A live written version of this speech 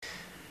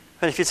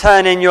But if you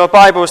turn in your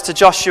Bibles to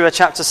Joshua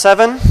chapter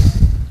 7,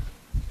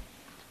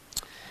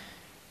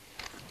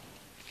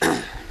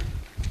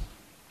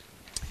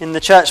 in the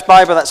church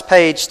Bible that's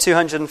page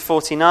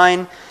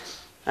 249,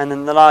 and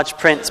in the large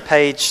print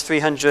page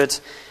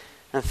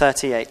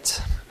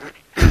 338.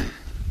 And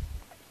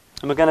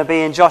we're going to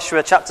be in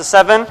Joshua chapter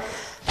 7,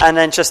 and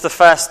then just the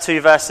first two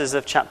verses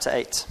of chapter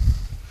 8.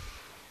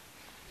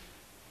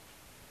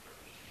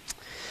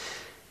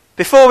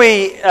 Before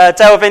we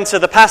delve into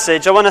the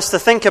passage, I want us to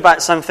think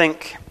about something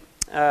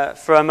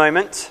for a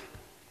moment.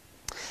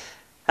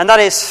 And that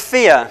is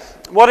fear.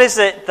 What is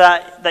it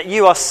that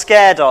you are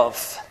scared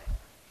of?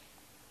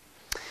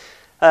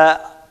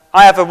 I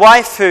have a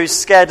wife who's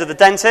scared of the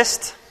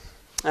dentist.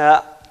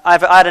 I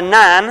had a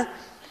nan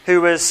who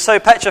was so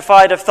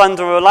petrified of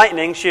thunder or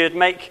lightning she would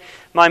make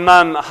my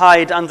mum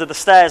hide under the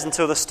stairs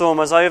until the storm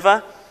was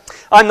over.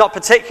 I'm not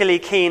particularly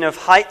keen of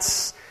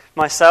heights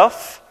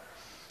myself.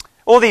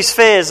 All these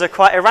fears are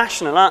quite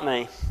irrational, aren't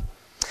they?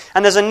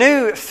 And there's a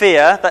new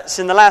fear that's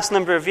in the last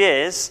number of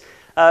years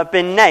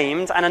been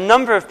named, and a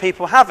number of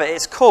people have it.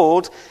 It's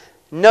called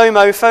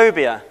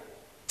nomophobia.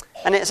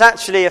 And it's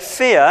actually a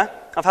fear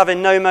of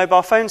having no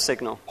mobile phone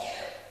signal.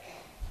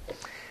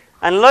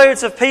 And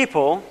loads of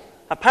people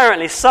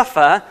apparently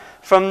suffer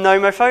from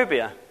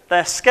nomophobia.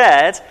 They're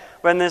scared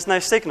when there's no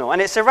signal.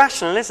 And it's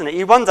irrational, isn't it?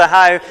 You wonder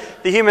how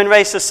the human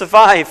race has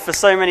survived for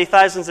so many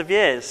thousands of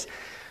years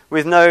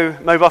with no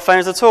mobile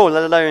phones at all,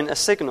 let alone a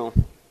signal.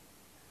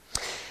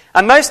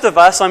 And most of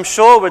us, I'm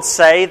sure, would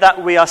say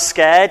that we are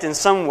scared in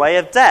some way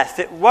of death.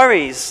 It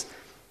worries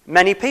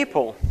many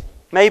people.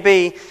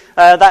 Maybe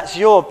that's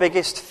your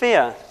biggest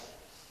fear.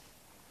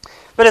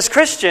 But as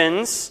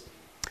Christians,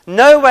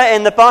 nowhere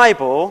in the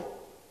Bible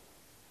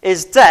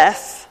is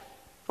death,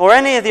 or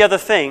any of the other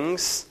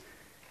things,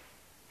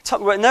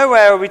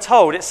 nowhere are we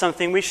told it's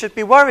something we should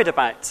be worried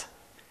about.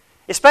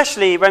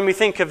 Especially when we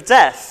think of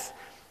death.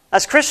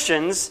 As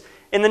Christians,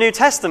 in the New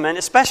Testament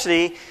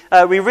especially,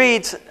 we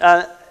read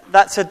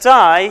that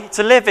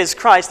to live is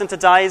Christ and to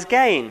die is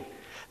gain.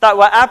 That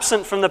we're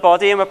absent from the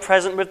body and we're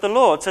present with the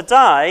Lord. To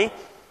die,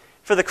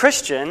 for the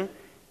Christian,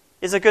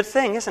 is a good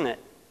thing, isn't it?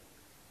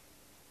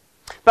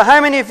 But how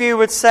many of you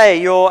would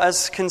say you're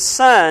as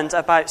concerned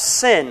about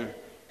sin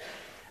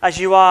as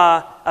you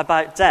are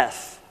about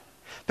death?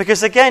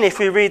 Because again, if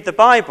we read the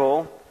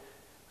Bible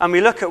and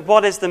we look at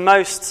what is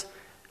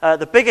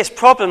the biggest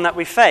problem that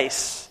we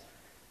face,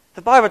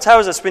 the Bible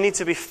tells us we need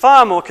to be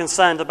far more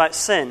concerned about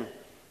sin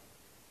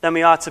than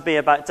we are to be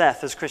about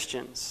death as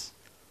Christians.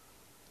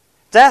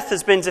 Death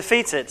has been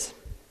defeated.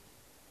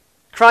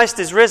 Christ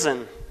is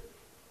risen.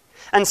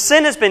 And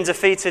sin has been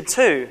defeated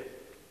too.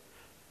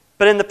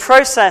 But in the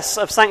process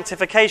of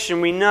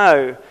sanctification, we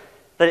know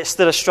that it's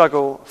still a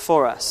struggle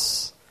for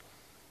us.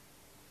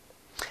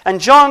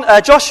 And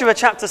Joshua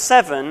chapter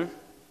 7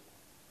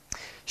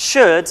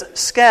 should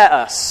scare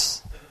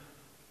us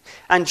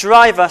and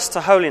drive us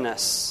to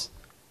holiness.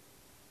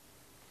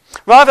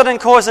 Rather than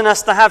causing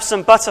us to have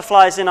some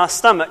butterflies in our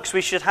stomachs,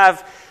 we should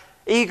have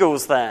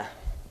eagles there.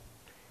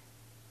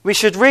 We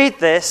should read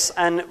this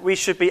and we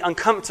should be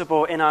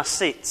uncomfortable in our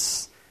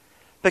seats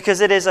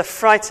because it is a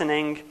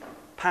frightening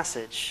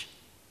passage.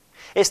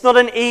 It's not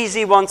an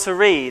easy one to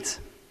read.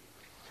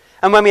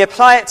 And when we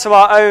apply it to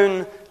our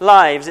own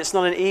lives, it's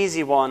not an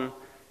easy one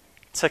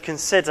to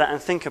consider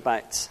and think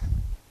about.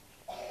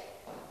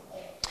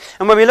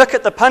 And when we look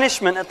at the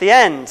punishment at the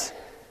end,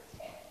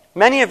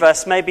 many of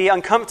us may be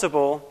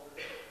uncomfortable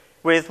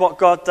with what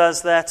God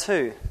does there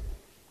too.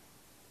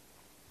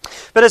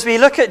 But as we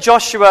look at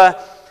Joshua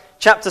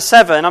chapter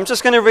 7, I'm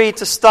just going to read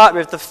to start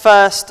with the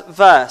first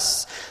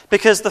verse,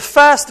 because the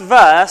first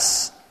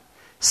verse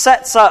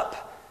sets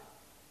up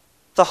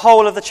the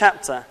whole of the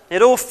chapter.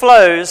 It all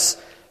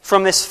flows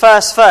from this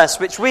first verse,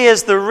 which we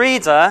as the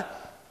reader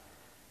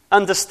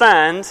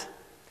understand,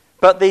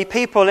 but the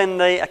people in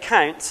the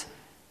account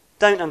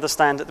don't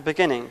understand at the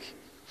beginning.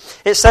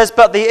 It says,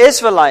 "But the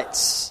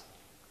Israelites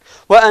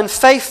were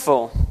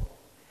unfaithful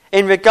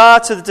in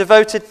regard to the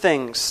devoted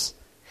things.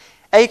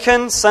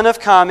 Achan, son of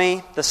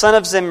Carmi, the son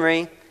of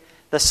Zimri,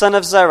 the son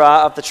of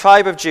Zerah of the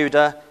tribe of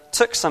Judah,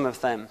 took some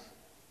of them.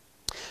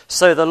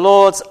 So the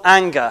Lord's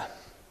anger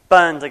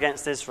burned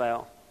against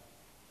Israel."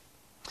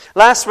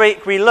 Last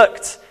week we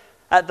looked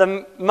at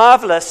the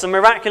marvelous and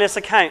miraculous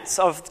accounts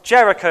of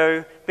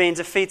Jericho being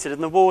defeated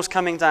and the walls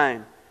coming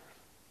down.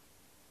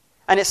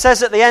 And it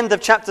says at the end of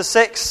chapter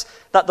 6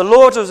 that the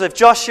Lord was with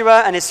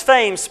Joshua and his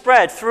fame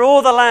spread through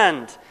all the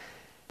land.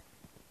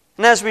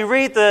 And as we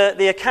read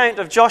the account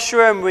of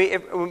Joshua and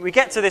we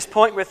get to this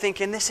point, we're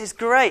thinking, this is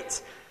great.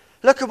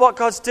 Look at what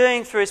God's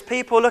doing through his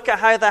people. Look at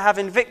how they're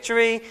having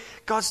victory.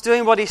 God's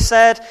doing what he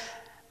said.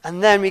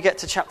 And then we get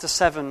to chapter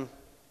 7,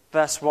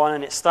 verse 1,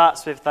 and it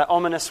starts with that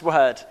ominous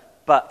word,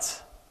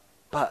 but.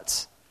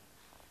 But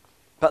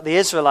the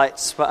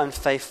Israelites were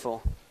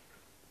unfaithful.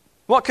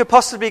 What could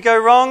possibly go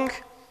wrong?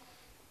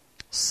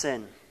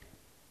 Sin.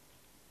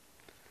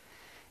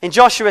 In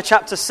Joshua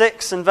chapter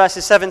 6 and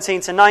verses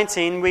 17 to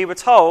 19, we were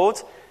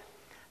told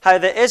how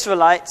the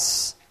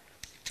Israelites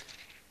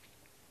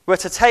were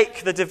to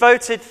take the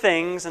devoted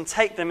things and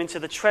take them into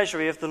the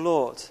treasury of the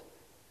Lord.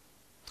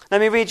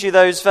 Let me read you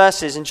those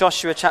verses in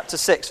Joshua chapter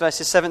 6,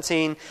 verses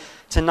 17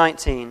 to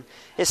 19.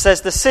 It says,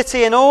 "The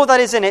city and all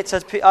that is in it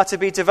are to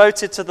be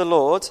devoted to the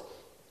Lord.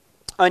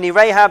 Only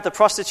Rahab the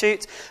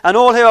prostitute and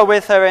all who are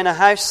with her in a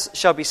house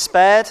shall be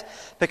spared,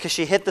 because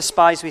she hid the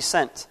spies we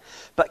sent.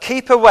 But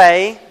keep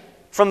away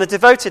from the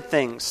devoted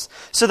things,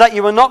 so that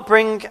you will not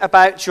bring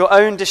about your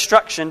own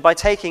destruction by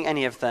taking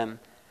any of them.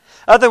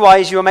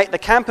 Otherwise you will make the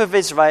camp of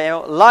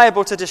Israel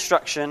liable to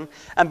destruction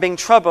and bring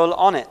trouble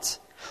on it.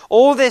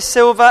 All this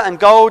silver and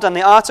gold and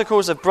the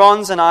articles of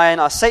bronze and iron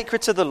are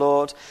sacred to the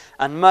Lord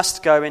and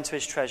must go into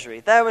his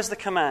treasury." There was the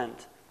command.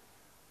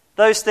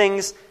 Those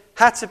things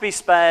had to be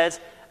spared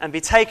and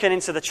be taken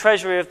into the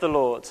treasury of the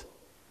Lord.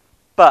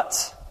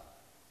 But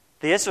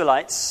the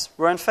Israelites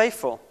were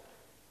unfaithful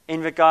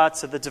in regard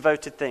to the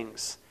devoted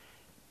things.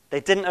 They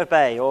didn't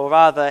obey, or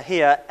rather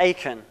here,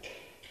 Achan,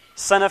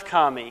 son of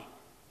Carmi,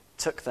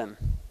 took them.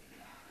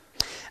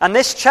 And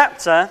this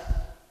chapter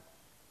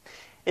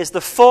is the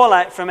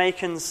fallout from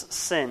Achan's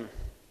sin.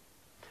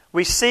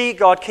 We see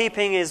God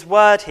keeping his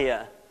word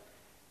here.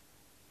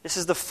 This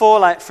is the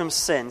fallout from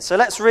sin. So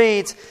let's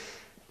read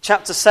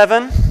chapter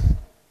 7.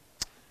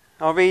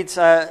 I'll read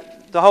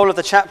the whole of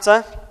the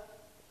chapter.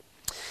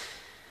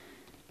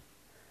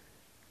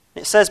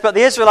 It says, "But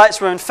the Israelites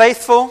were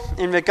unfaithful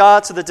in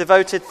regard to the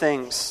devoted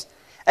things.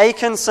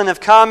 Achan, son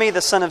of Carmi,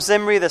 the son of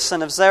Zimri, the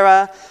son of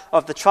Zerah,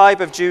 of the tribe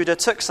of Judah,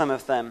 took some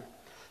of them.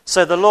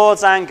 So the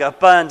Lord's anger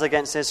burned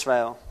against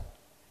Israel.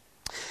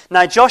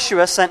 Now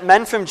Joshua sent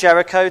men from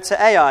Jericho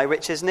to Ai,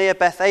 which is near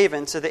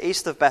Beth-aven to the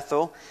east of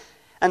Bethel,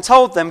 and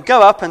told them,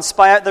 'Go up and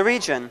spy out the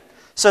region.'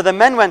 So the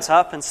men went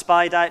up and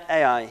spied out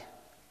Ai.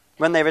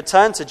 When they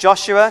returned to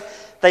Joshua,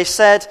 they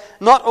said,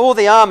 'Not all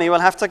the army will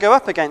have to go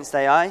up against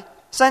Ai.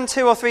 Send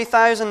 2,000 or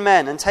 3,000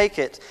 men and take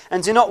it,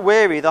 and do not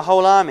weary the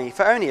whole army,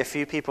 for only a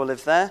few people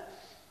live there.'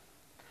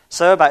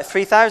 So about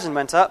 3,000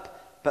 went up,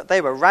 but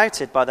they were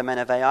routed by the men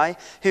of Ai,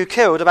 who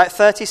killed about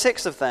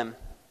 36 of them.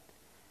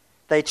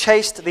 They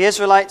chased the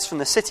Israelites from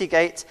the city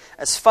gate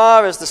as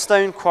far as the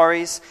stone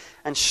quarries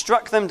and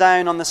struck them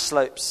down on the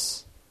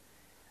slopes.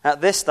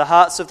 At this, the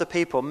hearts of the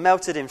people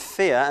melted in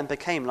fear and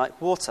became like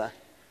water.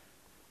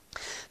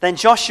 Then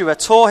Joshua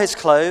tore his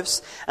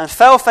clothes and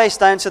fell face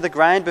down to the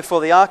ground before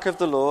the ark of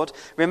the Lord,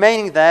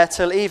 remaining there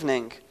till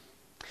evening.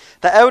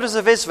 The elders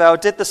of Israel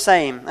did the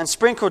same and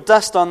sprinkled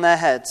dust on their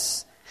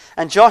heads.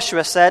 And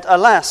Joshua said,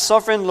 'Alas,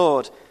 sovereign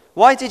Lord,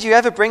 why did you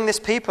ever bring this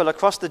people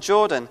across the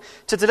Jordan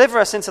to deliver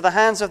us into the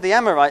hands of the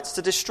Amorites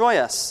to destroy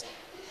us?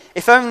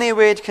 If only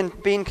we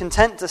had been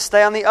content to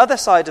stay on the other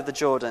side of the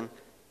Jordan.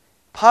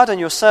 Pardon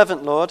your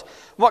servant, Lord.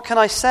 What can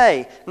I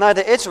say?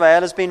 Neither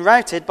Israel has been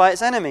routed by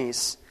its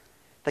enemies.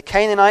 The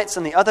Canaanites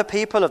and the other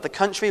people of the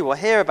country will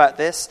hear about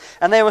this,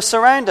 and they will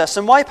surround us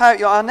and wipe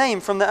out our name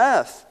from the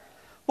earth.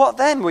 What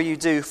then will you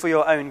do for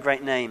your own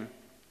great name?'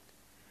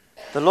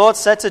 The Lord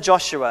said to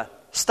Joshua,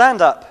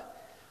 'Stand up.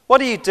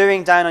 What are you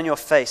doing down on your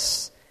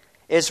face?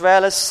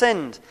 Israel has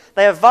sinned.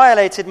 They have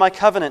violated my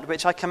covenant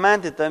which I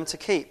commanded them to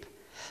keep.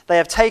 They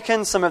have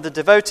taken some of the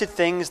devoted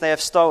things they have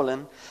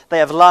stolen. They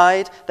have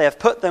lied. They have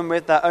put them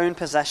with their own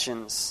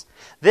possessions.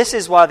 This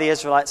is why the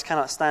Israelites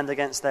cannot stand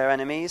against their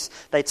enemies.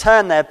 They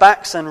turn their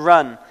backs and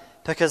run,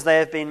 because they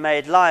have been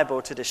made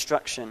liable to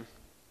destruction.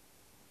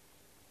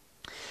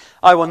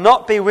 I will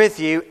not be with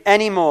you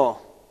any more,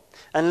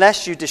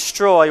 unless you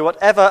destroy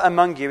whatever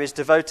among you is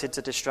devoted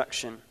to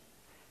destruction.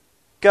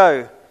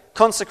 Go,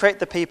 consecrate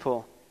the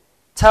people.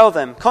 Tell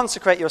them,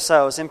 consecrate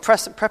yourselves in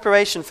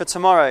preparation for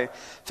tomorrow,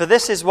 for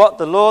this is what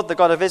the Lord, the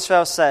God of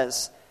Israel,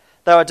 says.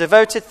 There are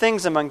devoted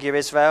things among you,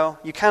 Israel.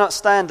 You cannot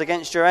stand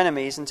against your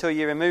enemies until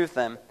you remove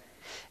them.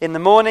 In the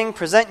morning,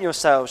 present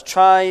yourselves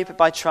tribe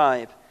by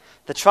tribe.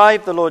 The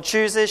tribe the Lord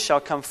chooses shall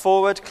come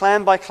forward,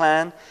 clan by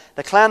clan.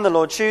 The clan the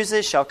Lord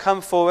chooses shall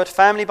come forward,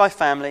 family by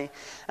family.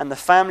 And the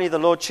family the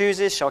Lord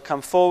chooses shall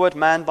come forward,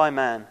 man by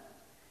man.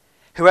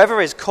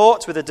 Whoever is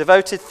caught with a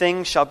devoted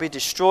thing shall be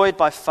destroyed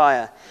by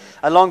fire,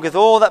 along with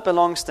all that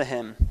belongs to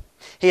him.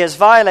 He has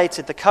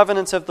violated the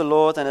covenant of the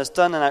Lord and has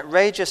done an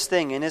outrageous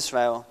thing in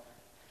Israel.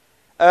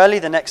 Early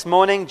the next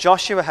morning,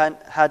 Joshua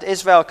had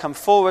Israel come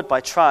forward by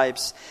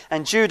tribes,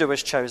 and Judah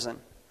was chosen.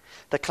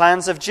 The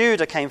clans of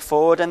Judah came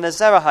forward, and the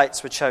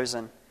Zerahites were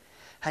chosen.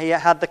 He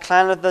had the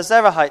clan of the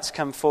Zerahites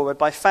come forward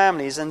by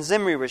families, and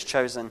Zimri was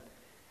chosen.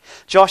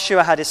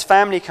 Joshua had his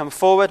family come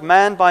forward,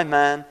 man by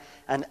man,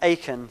 and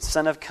Achan,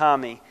 son of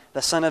Carmi,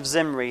 the son of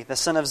Zimri, the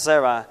son of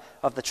Zerah,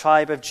 of the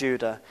tribe of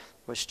Judah,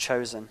 was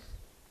chosen.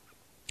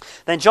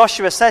 Then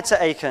Joshua said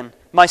to Achan,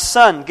 "My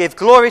son, give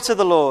glory to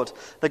the Lord,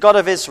 the God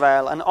of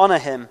Israel, and honor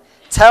him.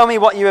 Tell me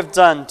what you have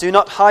done. Do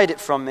not hide it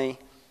from me."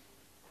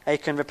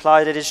 Achan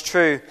replied, "It is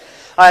true.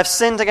 I have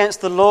sinned against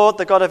the Lord,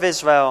 the God of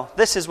Israel.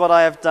 This is what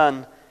I have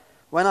done.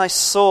 When I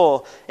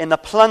saw in the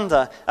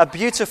plunder a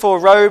beautiful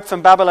robe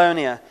from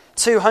Babylonia,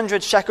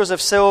 200 shekels of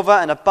silver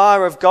and a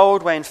bar of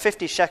gold weighing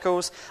 50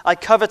 shekels, I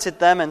coveted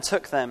them and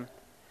took them.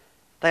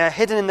 They are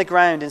hidden in the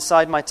ground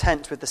inside my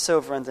tent with the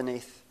silver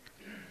underneath."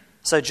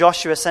 So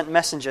Joshua sent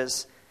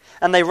messengers,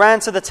 And they ran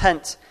to the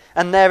tent,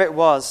 and there it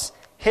was,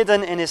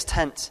 hidden in his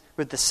tent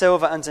with the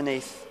silver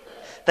underneath.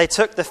 They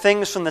took the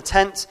things from the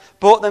tent,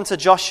 brought them to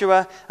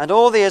Joshua and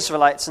all the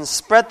Israelites, and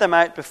spread them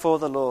out before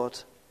the Lord.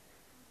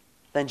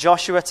 Then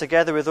Joshua,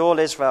 together with all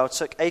Israel,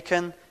 took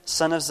Achan,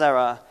 son of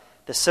Zerah,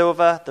 the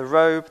silver, the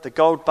robe, the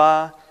gold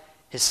bar,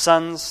 his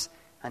sons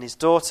and his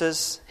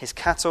daughters, his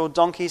cattle,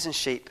 donkeys and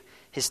sheep,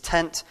 his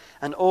tent,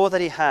 and all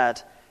that he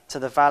had, to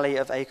the valley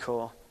of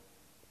Achor.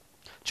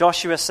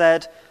 Joshua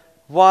said,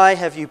 "Why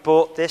have you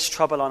brought this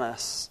trouble on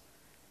us?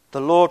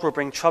 The Lord will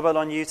bring trouble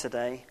on you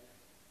today."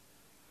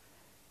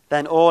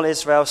 Then all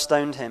Israel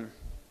stoned him.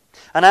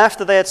 And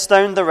after they had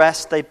stoned the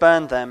rest, they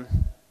burned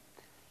them.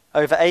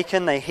 Over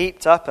Achan they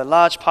heaped up a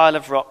large pile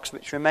of rocks,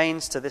 which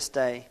remains to this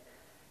day.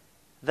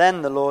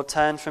 Then the Lord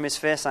turned from his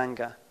fierce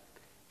anger.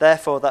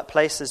 Therefore that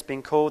place has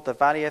been called the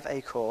Valley of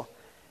Achor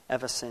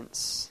ever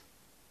since.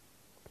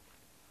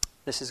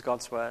 This is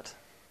God's word.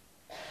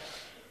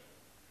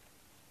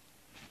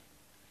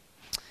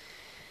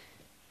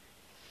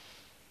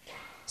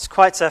 It's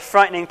quite a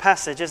frightening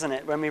passage, isn't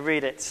it, when we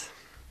read it?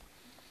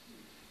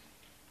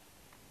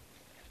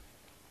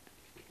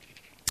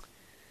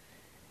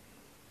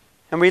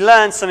 And we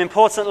learn some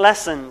important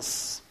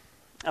lessons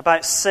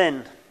about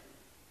sin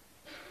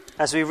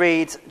as we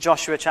read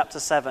Joshua chapter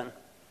 7.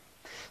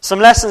 Some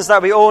lessons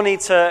that we all need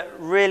to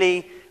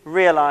really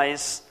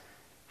realize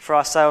for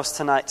ourselves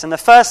tonight. And the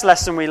first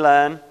lesson we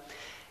learn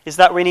is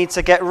that we need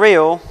to get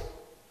real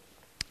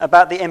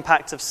about the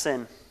impact of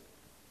sin.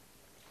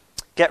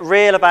 Get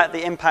real about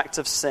the impact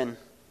of sin.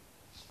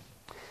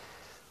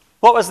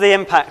 What was the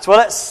impact? Well,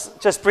 let's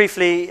just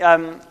briefly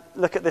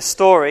look at this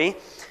story.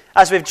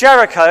 As with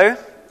Jericho,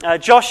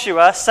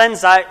 Joshua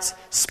sends out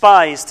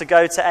spies to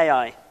go to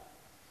Ai.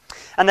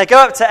 And they go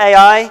up to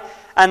Ai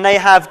and they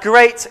have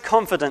great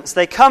confidence.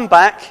 They come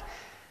back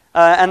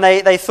and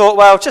they thought,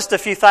 well, just a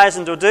few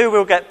thousand will do.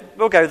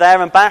 We'll go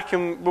there and back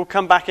and we'll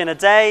come back in a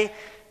day.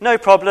 No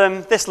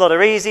problem. This lot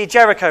are easy.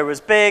 Jericho was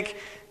big.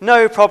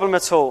 No problem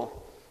at all.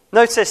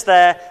 Notice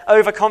their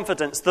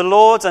overconfidence. The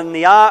Lord and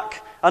the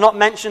ark are not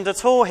mentioned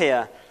at all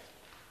here.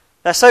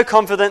 They're so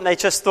confident they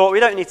just thought,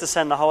 we don't need to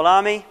send the whole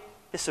army.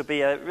 This will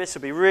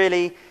be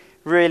really,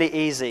 really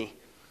easy.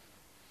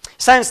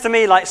 Sounds to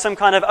me like some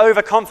kind of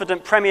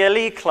overconfident Premier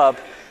League club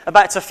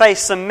about to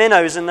face some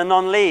minnows in the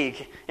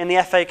non-league in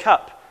the FA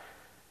Cup.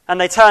 And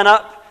they turn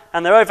up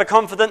and they're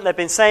overconfident. They've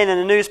been saying in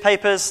the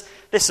newspapers,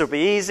 this will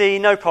be easy,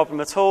 no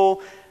problem at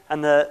all.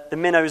 And the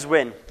minnows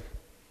win.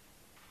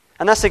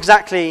 And that's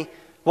exactly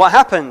what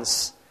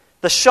happens.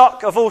 The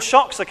shock of all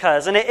shocks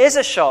occurs. And it is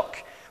a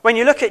shock. When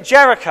you look at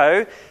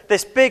Jericho,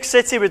 this big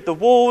city with the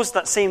walls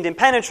that seemed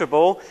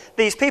impenetrable,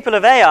 these people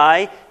of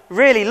Ai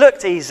really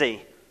looked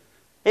easy.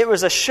 It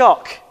was a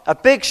shock, a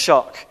big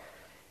shock.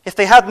 If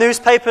they had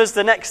newspapers,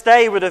 the next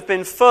day would have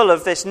been full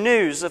of this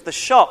news of the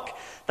shock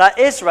that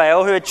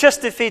Israel, who had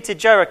just defeated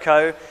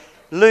Jericho,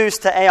 lose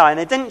to Ai. And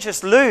they didn't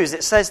just lose,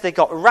 it says they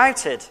got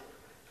routed.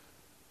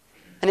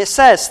 And it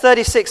says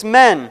 36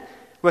 men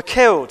were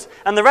killed,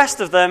 and the rest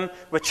of them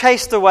were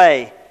chased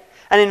away.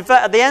 And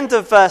at the end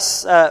of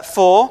verse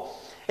 4,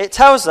 it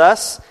tells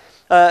us,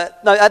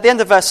 at the end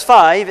of verse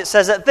 5, it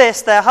says, at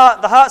this, the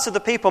hearts of the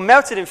people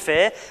melted in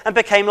fear and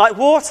became like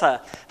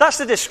water. That's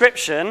the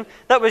description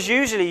that was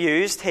usually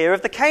used here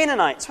of the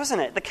Canaanites,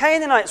 wasn't it? The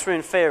Canaanites were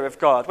in fear of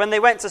God. When they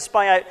went to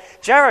spy out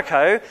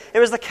Jericho, it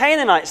was the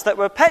Canaanites that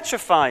were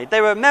petrified.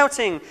 They were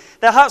melting,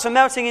 their hearts were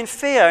melting in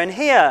fear. And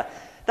here,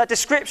 that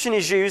description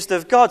is used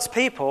of God's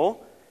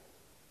people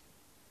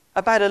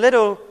about a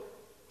little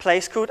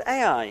place called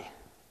Ai.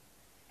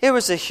 It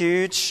was a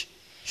huge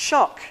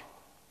shock.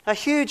 A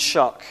huge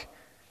shock.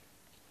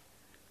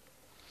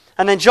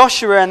 And then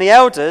Joshua and the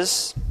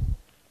elders,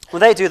 well,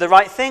 they do the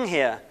right thing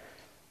here.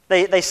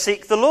 They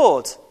seek the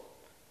Lord.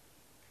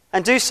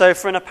 And do so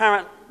for an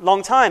apparent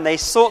long time. They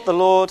sought the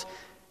Lord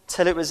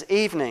till it was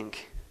evening.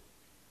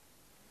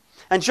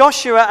 And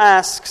Joshua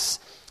asks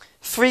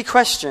 3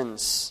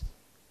 questions.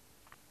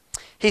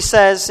 He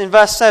says in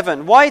verse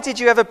 7, why did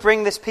you ever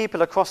bring this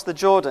people across the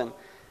Jordan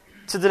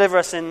to deliver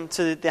us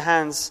into the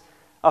hands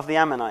of the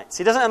Ammonites?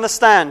 He doesn't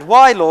understand.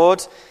 Why,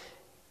 Lord,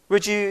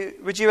 would you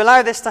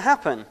allow this to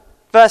happen?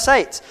 Verse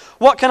 8,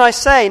 what can I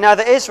say now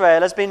that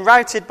Israel has been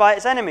routed by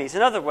its enemies?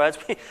 In other words,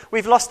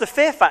 we've lost the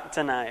fear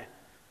factor now.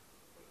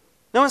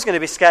 No one's going to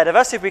be scared of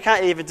us if we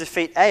can't even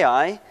defeat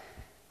Ai.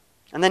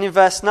 And then in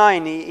verse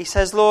 9, he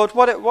says, Lord,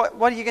 what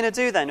are you going to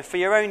do then for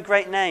your own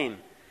great name?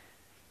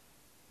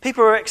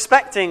 People are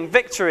expecting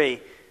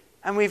victory,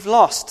 and we've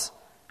lost.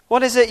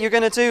 What is it you're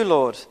going to do,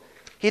 Lord?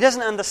 He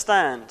doesn't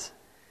understand.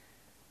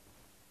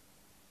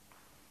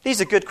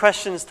 These are good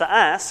questions to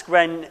ask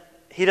when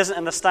he doesn't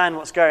understand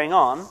what's going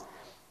on.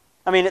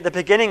 I mean, at the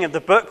beginning of the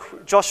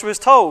book, Joshua was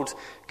told,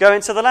 go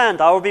into the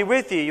land, I will be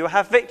with you, you will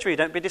have victory,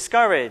 don't be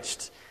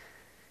discouraged.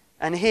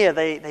 And here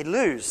they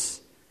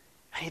lose.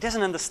 And he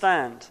doesn't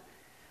understand.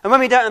 And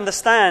when we don't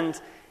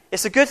understand,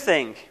 it's a good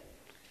thing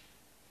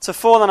to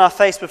fall on our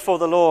face before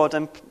the Lord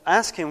and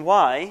ask him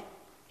why.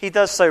 He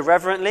does so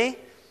reverently.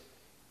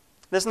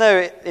 There's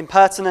no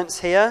impertinence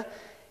here.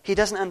 He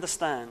doesn't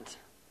understand.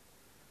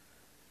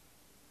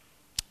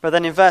 But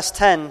then in verse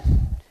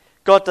 10,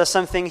 God does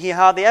something he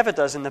hardly ever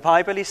does in the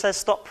Bible. He says,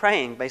 stop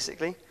praying,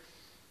 basically.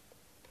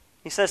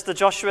 He says to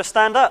Joshua,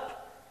 stand up.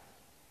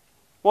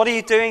 What are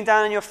you doing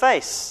down on your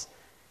face?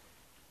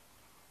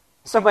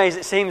 In some ways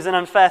it seems an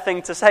unfair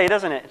thing to say,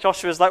 doesn't it?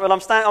 Joshua's like, well,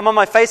 I'm on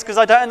my face because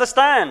I don't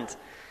understand.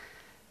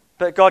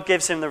 But God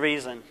gives him the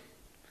reason.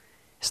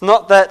 It's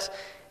not that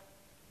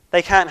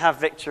they can't have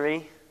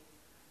victory.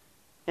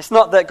 It's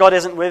not that God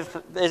isn't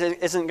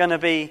going to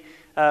be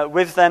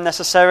with them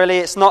necessarily.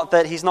 It's not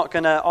that he's not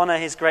going to honor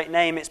his great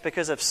name. It's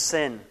because of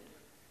sin.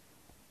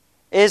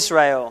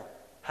 Israel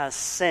has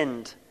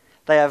sinned.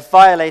 They have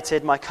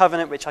violated my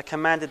covenant which I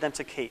commanded them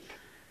to keep.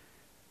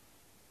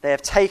 They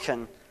have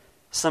taken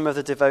some of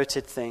the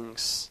devoted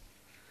things.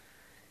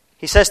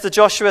 He says to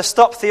Joshua,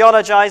 stop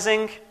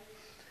theologizing.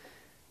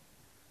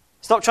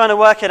 Stop trying to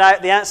work it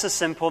out. The answer's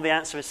simple. The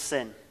answer is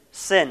sin.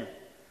 Sin.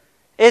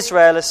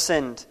 Israel has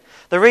sinned.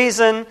 The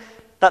reason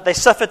that they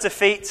suffered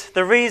defeat,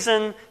 the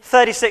reason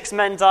 36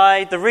 men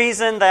died, the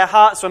reason their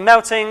hearts were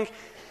melting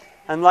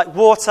and like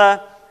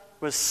water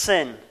was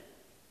sin.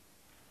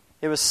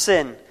 It was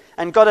sin.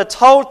 And God had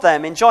told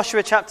them in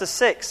Joshua chapter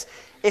 6,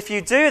 if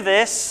you do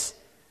this,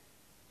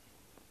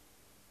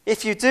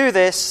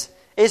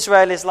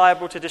 Israel is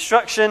liable to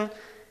destruction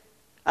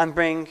and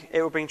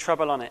it will bring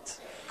trouble on it.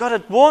 God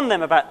had warned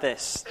them about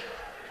this.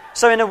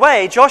 So in a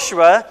way,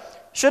 Joshua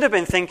should have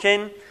been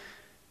thinking,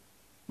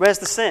 where's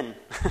the sin?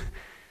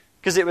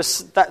 Because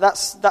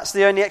that's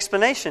the only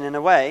explanation in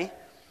a way.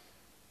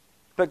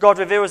 But God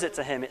reveals it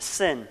to him. It's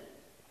sin.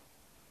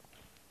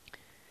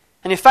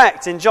 And in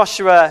fact, in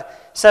Joshua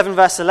 7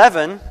 verse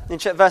 11, in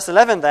verse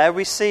 11 there,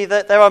 we see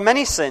that there are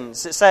many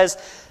sins. It says,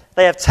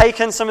 they have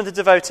taken some of the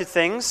devoted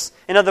things.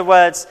 In other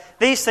words,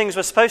 these things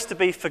were supposed to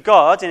be for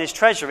God in his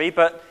treasury,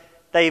 but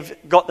they've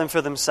got them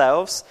for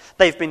themselves.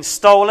 They've been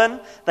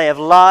stolen. They have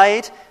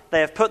lied.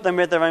 They have put them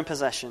with their own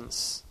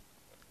possessions.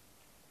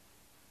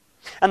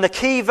 And the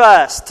key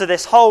verse to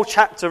this whole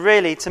chapter,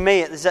 really, to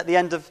me, is at the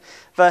end of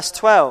verse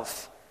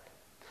 12.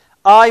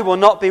 I will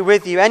not be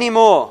with you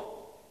anymore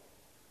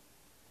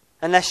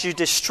unless you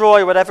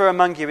destroy whatever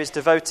among you is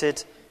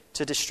devoted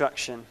to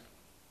destruction.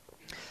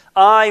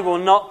 I will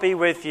not be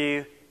with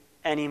you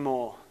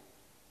anymore.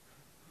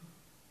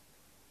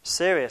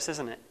 Serious,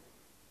 isn't it?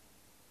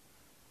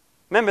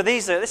 Remember,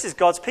 this is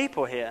God's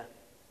people here.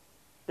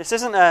 This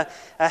isn't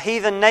a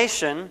heathen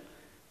nation.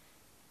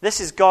 This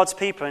is God's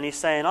people, and he's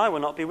saying, I will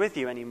not be with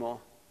you anymore.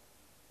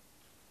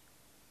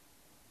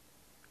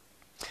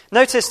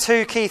 Notice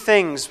two key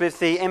things with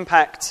the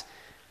impact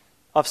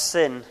of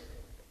sin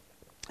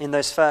in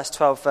those first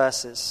 12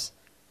 verses.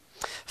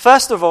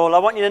 First of all, I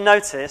want you to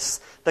notice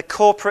the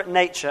corporate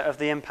nature of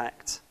the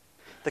impact.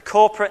 The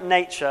corporate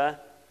nature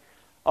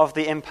of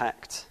the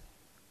impact.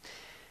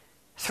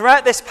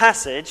 Throughout this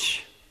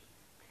passage,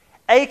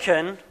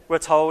 Achan, we're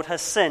told,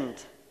 has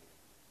sinned.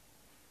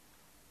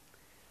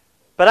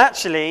 But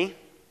actually,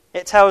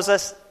 it tells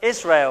us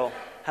Israel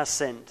has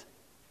sinned.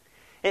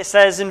 It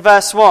says in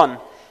verse 1,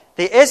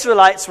 the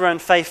Israelites were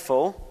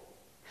unfaithful,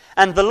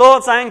 and the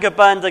Lord's anger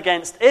burned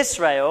against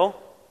Israel,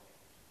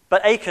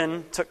 but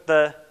Achan took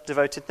the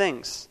devoted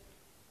things.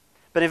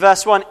 But in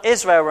verse 1,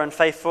 Israel were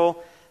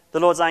unfaithful, the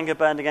Lord's anger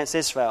burned against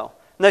Israel.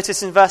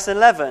 Notice in verse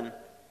 11,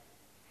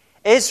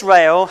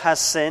 Israel has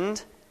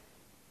sinned,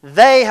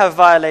 they have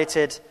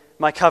violated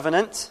my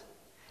covenant,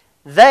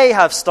 they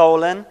have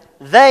stolen,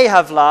 they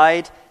have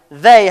lied,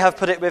 they have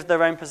put it with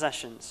their own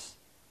possessions.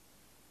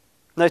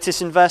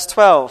 Notice in verse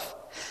 12,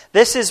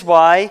 this is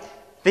why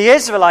the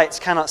Israelites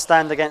cannot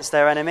stand against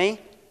their enemy.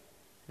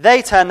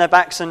 They turn their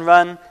backs and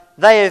run.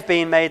 They have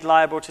been made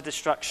liable to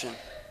destruction.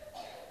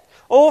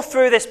 All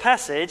through this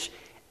passage,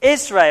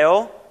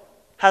 Israel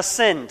has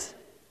sinned,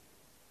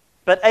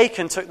 but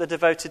Achan took the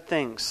devoted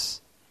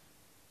things.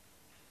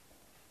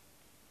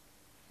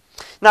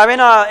 Now,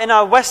 in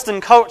our Western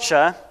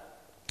culture,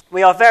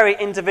 we are very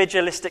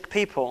individualistic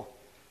people.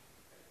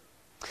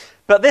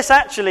 But this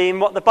actually, in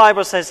what the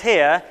Bible says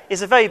here,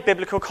 is a very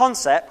biblical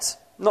concept,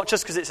 not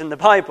just because it's in the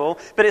Bible,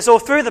 but it's all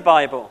through the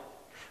Bible.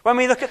 When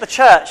we look at the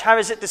church, how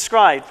is it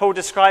described? Paul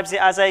describes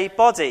it as a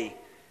body.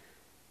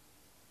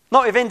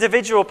 Not with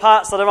individual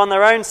parts that are on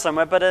their own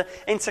somewhere, but an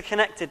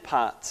interconnected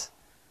part.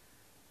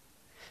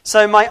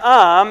 So my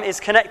arm is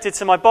connected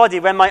to my body.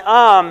 When my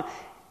arm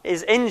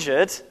is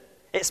injured,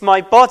 it's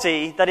my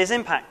body that is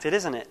impacted,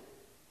 isn't it?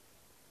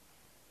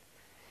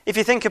 If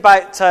you think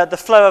about the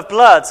flow of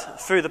blood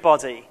through the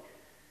body,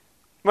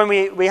 when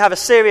we have a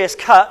serious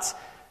cut,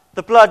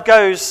 the blood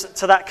goes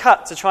to that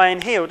cut to try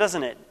and heal,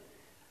 doesn't it?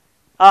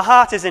 Our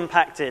heart is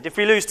impacted. If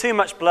we lose too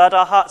much blood,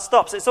 our heart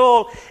stops. It's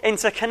all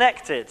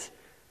interconnected.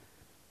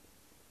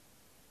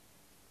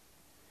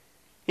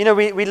 You know,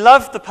 we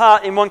love the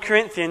part in 1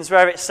 Corinthians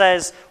where it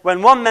says,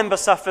 when one member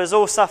suffers,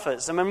 all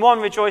suffers. And when one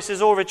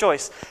rejoices, all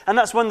rejoice. And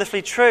that's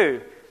wonderfully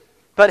true.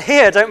 But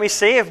here, don't we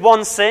see, if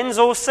one sins,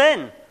 all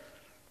sin.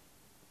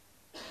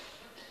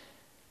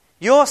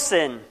 Your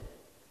sin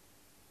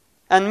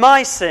and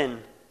my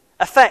sin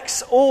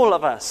affects all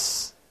of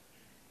us.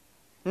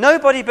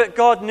 Nobody but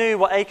God knew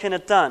what Achan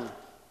had done.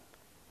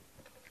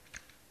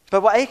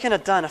 But what Achan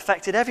had done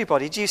affected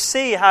everybody. Do you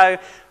see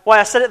why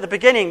I said at the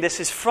beginning, this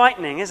is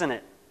frightening, isn't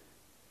it?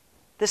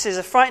 This is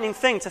a frightening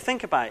thing to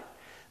think about.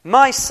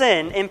 My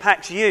sin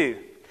impacts you.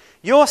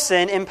 Your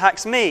sin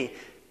impacts me.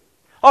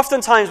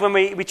 Oftentimes when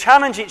we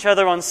challenge each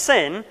other on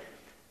sin,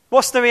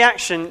 what's the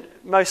reaction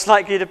most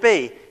likely to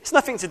be? It's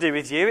nothing to do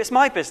with you, it's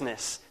my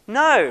business.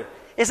 No,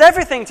 it's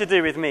everything to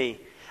do with me.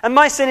 And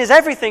my sin is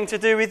everything to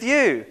do with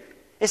you.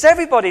 It's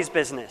everybody's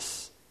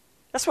business.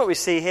 That's what we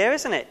see here,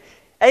 isn't it?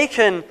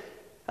 Achan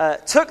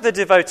took the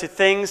devoted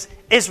things,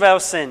 Israel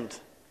sinned.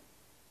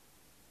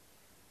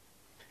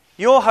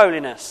 Your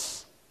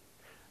holiness,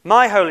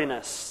 my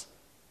holiness,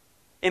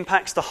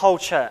 impacts the whole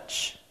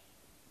church.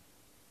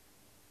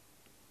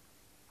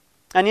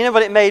 And you know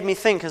what it made me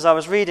think as I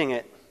was reading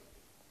it?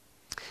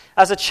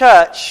 As a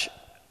church,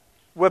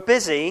 we're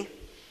busy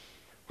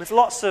with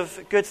lots of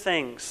good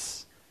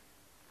things.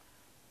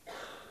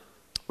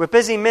 We're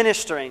busy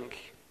ministering.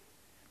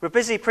 We're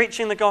busy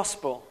preaching the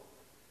gospel.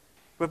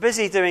 We're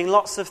busy doing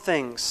lots of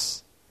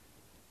things.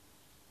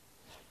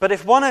 But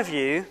if one of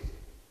you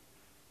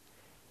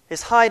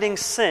is hiding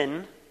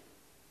sin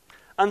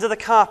under the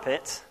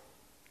carpet,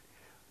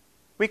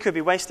 we could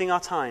be wasting our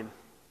time.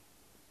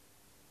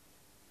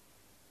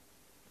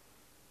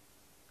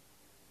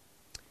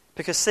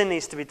 Because sin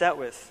needs to be dealt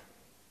with.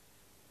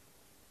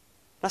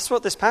 That's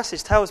what this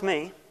passage tells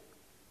me.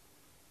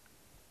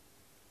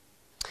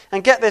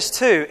 And get this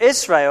too,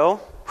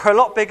 Israel were a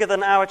lot bigger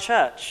than our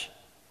church.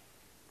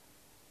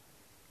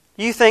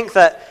 You think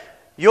that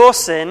your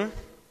sin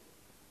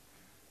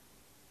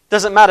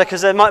doesn't matter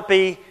because there might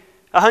be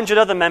 100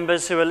 other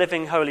members who are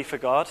living holy for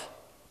God.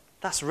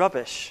 That's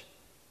rubbish.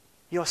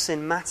 Your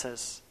sin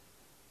matters.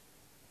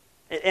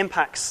 It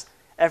impacts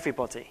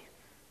everybody.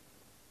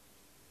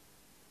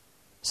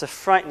 It's a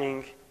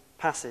frightening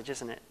passage,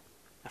 isn't it?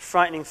 A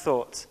frightening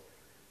thought.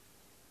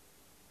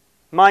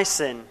 My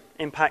sin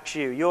impacts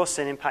you. Your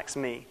sin impacts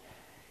me.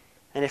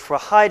 And if we're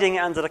hiding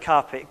it under the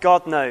carpet,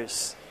 God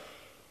knows.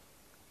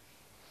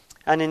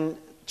 And in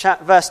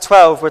verse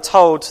 12, we're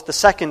told the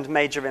second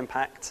major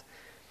impact,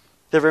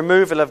 the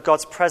removal of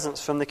God's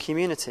presence from the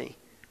community.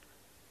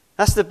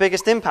 That's the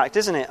biggest impact,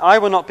 isn't it? I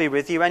will not be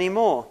with you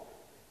anymore.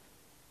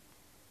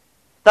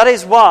 That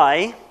is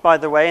why, by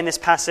the way, in this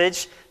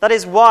passage, that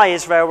is why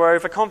Israel were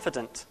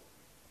overconfident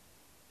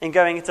in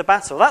going into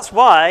battle. That's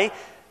why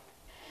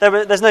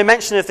there's no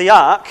mention of the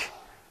ark.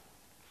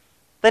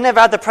 They never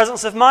had the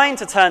presence of mind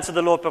to turn to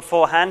the Lord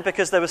beforehand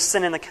because there was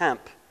sin in the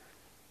camp.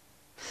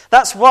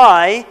 That's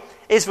why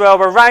Israel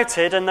were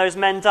routed and those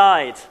men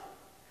died,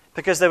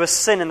 because there was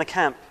sin in the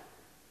camp.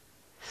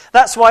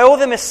 That's why all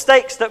the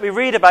mistakes that we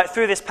read about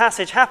through this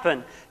passage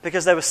happen,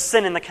 because there was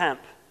sin in the camp.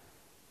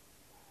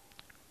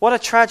 What a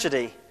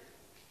tragedy.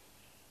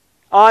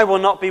 I will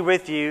not be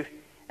with you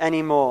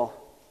anymore.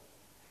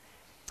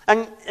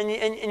 And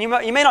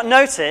you may not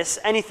notice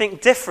anything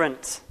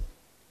different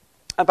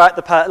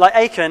about like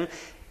Achan.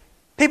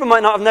 People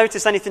might not have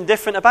noticed anything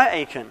different about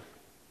Achan.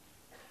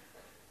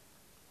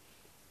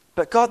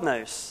 But God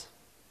knows.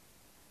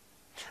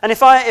 And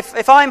if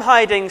I'm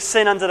hiding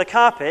sin under the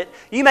carpet,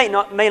 you may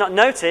not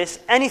notice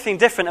anything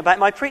different about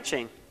my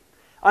preaching.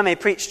 I may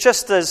preach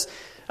just as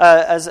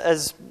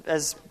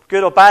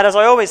good or bad as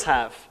I always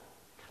have.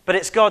 But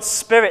it's God's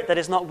Spirit that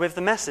is not with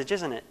the message,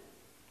 isn't it?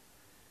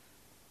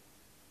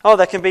 Oh,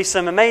 there can be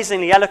some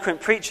amazingly eloquent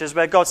preachers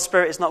where God's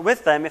Spirit is not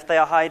with them if they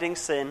are hiding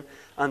sin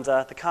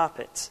under the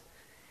carpet.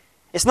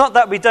 It's not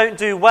that we don't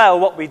do well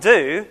what we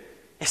do,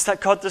 it's that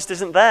God just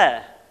isn't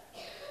there.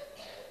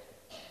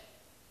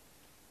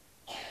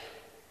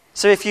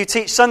 So if you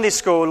teach Sunday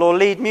school or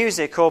lead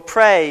music or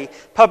pray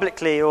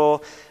publicly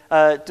or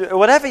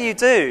whatever you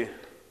do,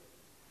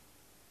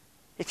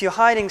 if you're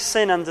hiding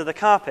sin under the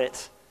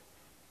carpet,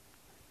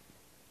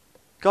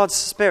 God's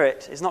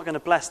Spirit is not going to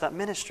bless that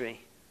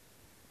ministry.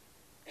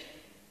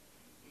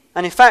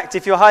 And in fact,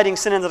 if you're hiding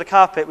sin under the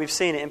carpet, we've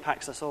seen it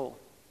impacts us all.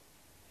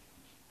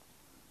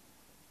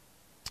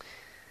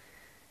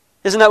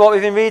 Isn't that what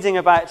we've been reading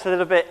about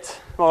a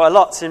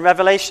lot in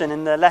Revelation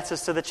in the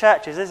letters to the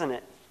churches, isn't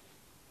it?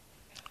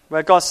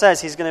 Where God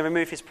says he's going to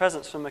remove his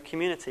presence from a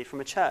community, from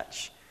a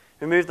church.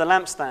 Remove the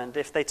lampstand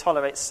if they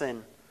tolerate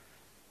sin.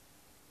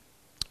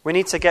 We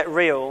need to get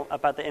real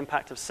about the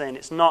impact of sin.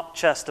 It's not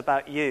just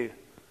about you.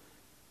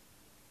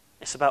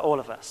 It's about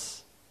all of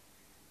us.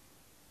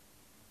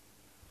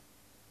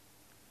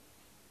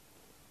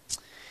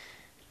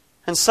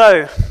 And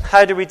so,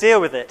 how do we deal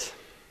with it?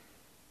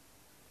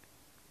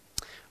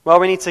 Well,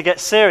 we need to get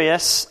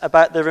serious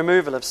about the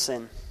removal of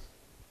sin.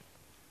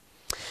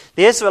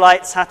 The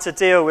Israelites had to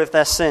deal with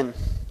their sin.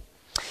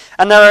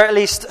 And there are at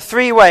least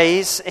 3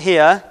 ways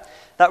here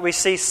that we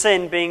see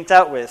sin being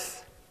dealt with.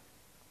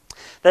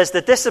 There's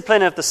the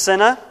discipline of the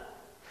sinner,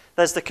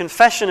 there's the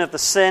confession of the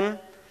sin,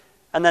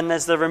 and then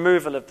there's the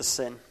removal of the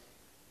sin.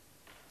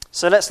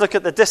 So let's look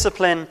at the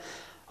discipline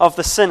of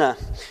the sinner.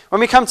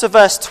 When we come to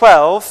verse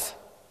 12,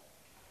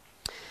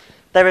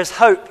 there is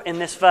hope in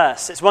this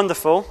verse. It's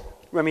wonderful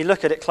when we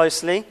look at it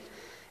closely.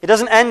 It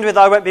doesn't end with,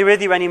 I won't be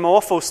with you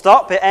anymore, full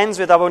stop. It ends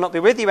with, I will not be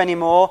with you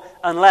anymore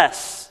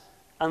unless.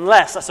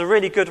 Unless. That's a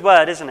really good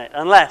word, isn't it?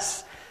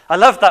 Unless. I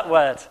love that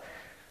word.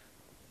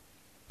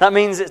 That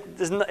means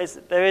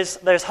there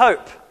is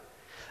hope.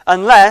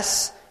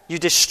 Unless you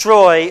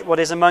destroy what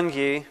is among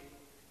you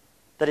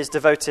that is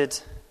devoted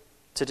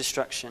to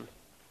destruction.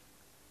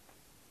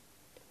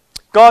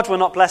 God will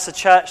not bless a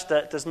church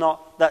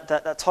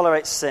that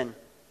tolerates sin.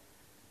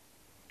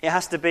 It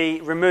has to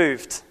be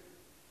removed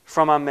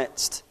from our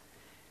midst.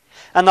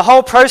 And the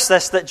whole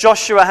process that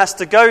Joshua has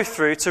to go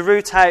through to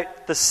root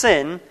out the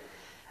sin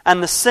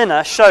and the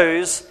sinner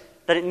shows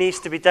that it needs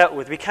to be dealt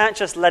with. We can't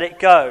just let it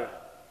go.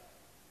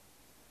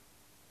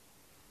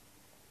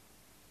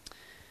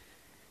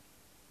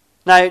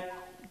 Now,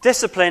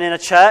 discipline in a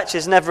church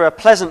is never a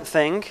pleasant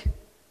thing,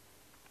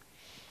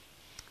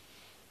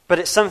 but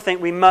it's something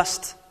we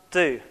must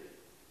do.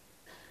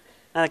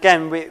 And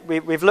again,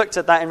 we've looked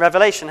at that in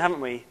Revelation,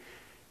 haven't we?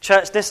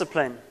 Church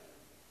discipline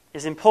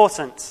is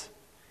important.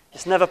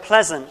 It's never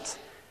pleasant,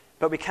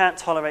 but we can't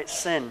tolerate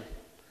sin.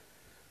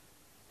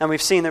 And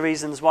we've seen the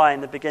reasons why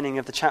in the beginning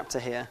of the chapter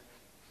here.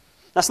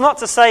 That's not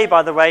to say,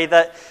 by the way,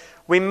 that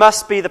we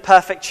must be the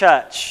perfect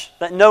church,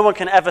 that no one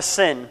can ever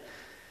sin.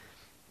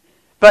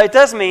 But it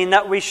does mean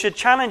that we should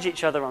challenge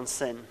each other on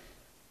sin.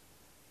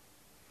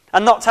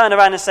 And not turn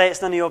around and say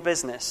it's none of your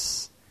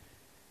business.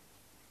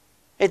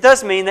 It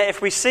does mean that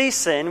if we see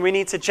sin, we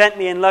need to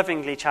gently and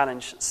lovingly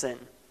challenge sin.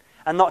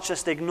 And not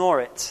just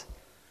ignore it.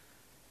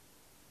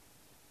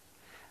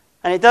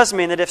 And it does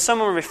mean that if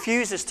someone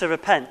refuses to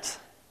repent,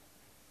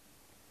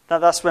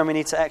 that's when we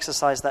need to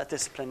exercise that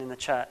discipline in the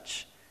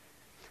church.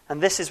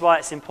 And this is why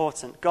it's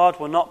important. God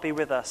will not be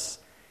with us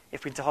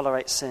if we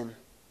tolerate sin.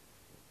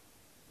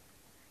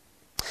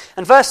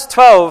 And verse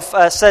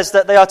 12 says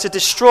that they are to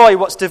destroy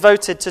what's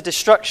devoted to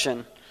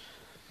destruction.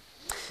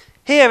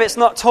 Here it's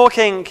not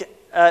talking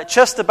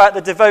just about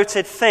the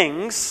devoted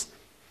things.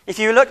 If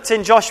you looked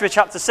in Joshua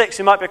chapter 6,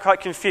 you might be quite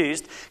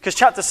confused, because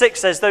chapter 6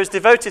 says those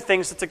devoted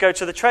things are to go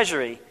to the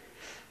treasury.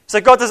 So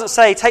God doesn't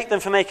say take them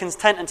from Achan's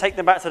tent and take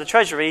them back to the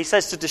treasury. He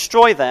says to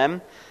destroy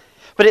them.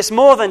 But it's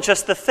more than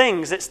just the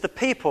things, it's the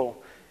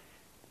people.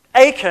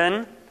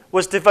 Achan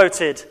was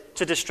devoted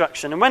to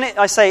destruction. And when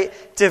I say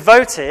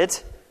devoted,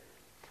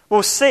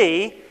 we'll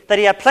see that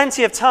he had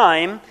plenty of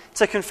time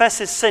to confess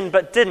his sin,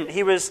 but didn't.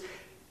 He was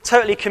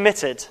totally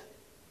committed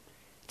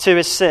to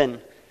his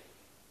sin.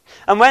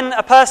 And when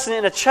a person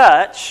in a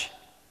church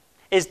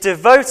is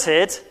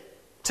devoted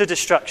to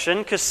destruction,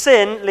 because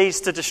sin leads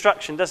to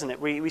destruction, doesn't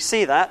it? We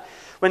see that.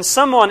 When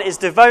someone is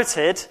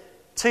devoted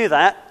to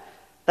that,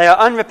 they are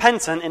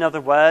unrepentant, in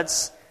other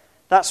words,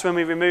 that's when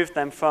we remove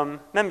them from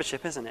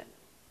membership, isn't it?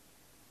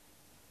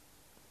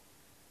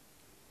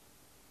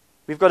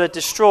 We've got to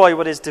destroy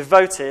what is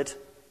devoted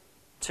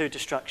to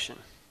destruction.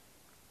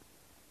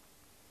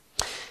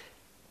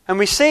 And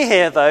we see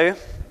here, though,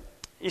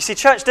 you see,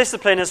 church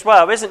discipline as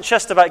well isn't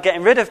just about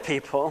getting rid of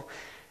people.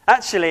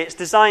 Actually, it's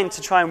designed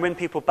to try and win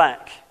people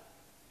back.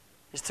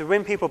 It's to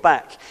win people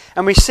back.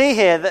 And we see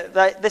here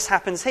that this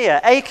happens here.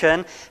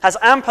 Achan has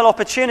ample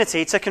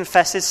opportunity to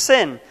confess his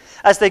sin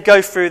as they go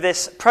through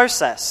this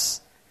process.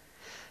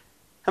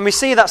 And we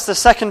see that's the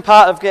second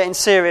part of getting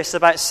serious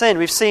about sin.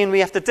 We've seen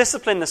we have to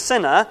discipline the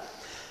sinner,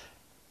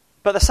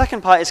 but the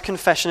second part is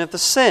confession of the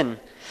sin.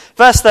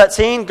 Verse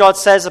 13, God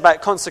says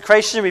about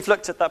consecration. We've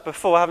looked at that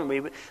before, haven't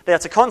we? They are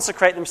to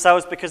consecrate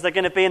themselves because they're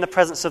going to be in the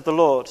presence of the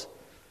Lord.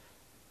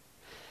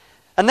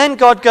 And then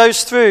God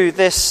goes through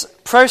this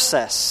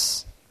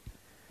process.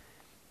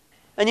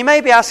 And you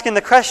may be asking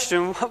the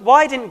question,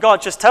 why didn't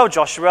God just tell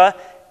Joshua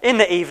in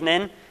the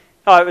evening,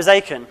 oh, it was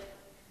Achan,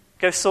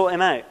 go sort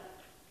him out?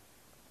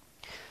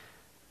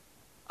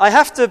 I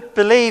have to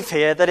believe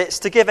here that it's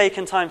to give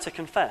Achan time to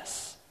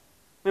confess.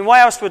 I mean,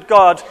 why else would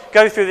God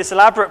go through this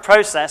elaborate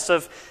process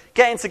of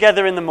getting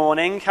together in the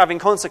morning, having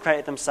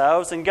consecrated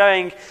themselves, and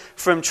going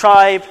from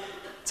tribe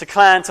to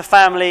clan to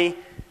family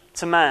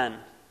to man?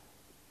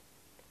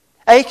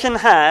 Achan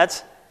had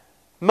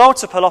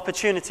multiple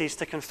opportunities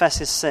to confess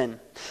his sin.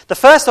 The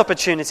first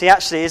opportunity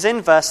actually is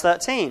in verse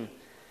 13.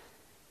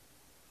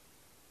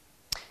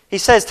 He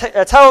says,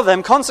 tell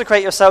them,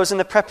 consecrate yourselves in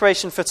the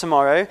preparation for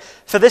tomorrow,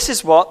 for this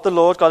is what the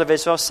Lord God of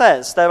Israel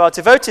says. There are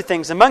devoted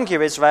things among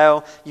you,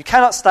 Israel. You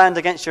cannot stand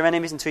against your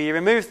enemies until you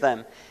remove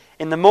them.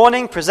 In the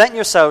morning, present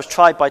yourselves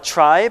tribe by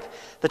tribe.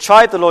 The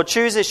tribe the Lord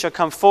chooses shall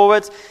come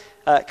forward,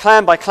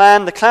 clan by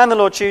clan. The clan the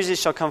Lord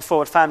chooses shall come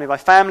forward, family by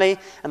family.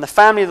 And the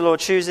family the Lord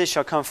chooses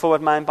shall come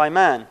forward, man by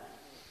man.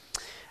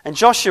 And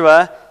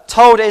Joshua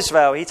told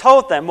Israel, he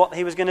told them what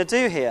he was going to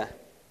do here.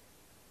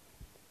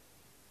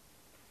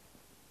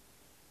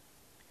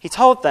 He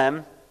told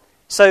them,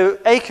 so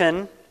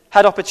Achan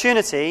had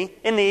opportunity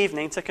in the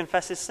evening to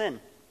confess his sin.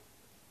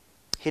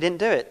 He didn't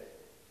do it.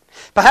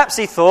 Perhaps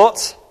he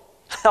thought,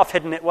 I've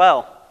hidden it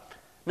well.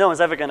 No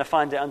one's ever going to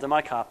find it under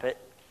my carpet.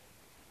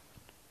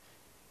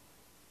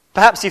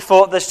 Perhaps he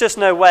thought, there's just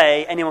no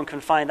way anyone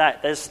can find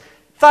out. There's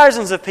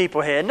thousands of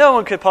people here. No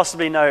one could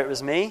possibly know it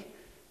was me.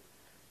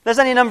 There's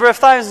any number of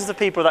thousands of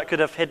people that could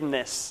have hidden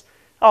this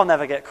I'll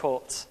never get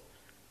caught.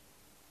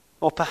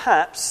 Or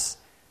perhaps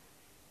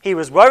he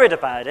was worried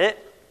about it,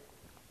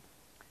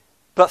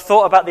 but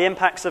thought about the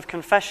impacts of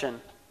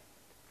confession.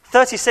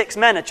 36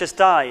 men had just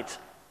died.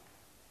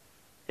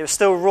 It was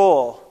still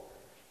raw.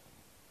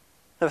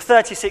 There were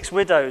 36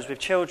 widows with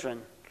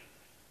children.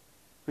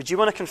 Would you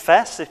want to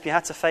confess if you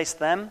had to face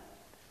them?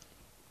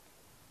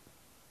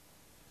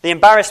 The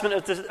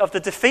embarrassment of the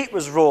defeat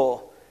was raw.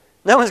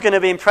 No one's going to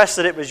be impressed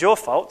that it was your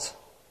fault.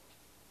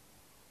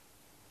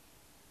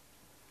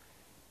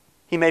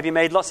 He maybe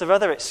made lots of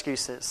other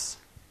excuses.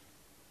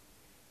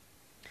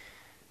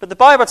 But the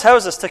Bible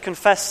tells us to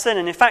confess sin,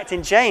 and in fact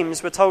in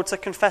James we're told to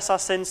confess our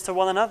sins to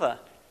one another.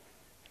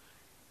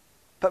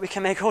 But we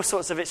can make all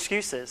sorts of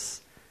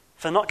excuses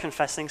for not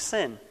confessing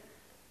sin.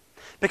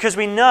 Because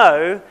we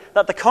know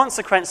that the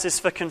consequences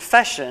for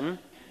confession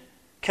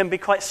can be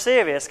quite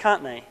serious,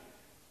 can't they?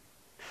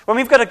 When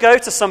we've got to go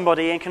to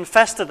somebody and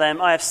confess to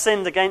them, I have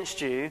sinned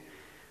against you,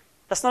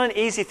 that's not an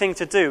easy thing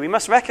to do. We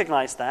must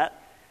recognize that.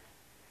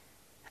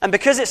 And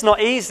because it's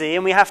not easy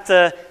and we have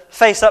to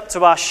face up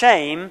to our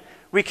shame,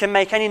 we can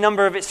make any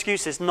number of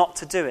excuses not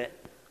to do it.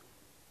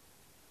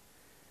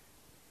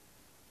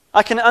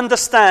 I can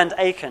understand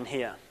Achan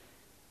here.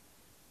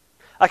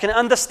 I can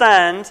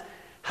understand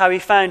how he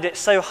found it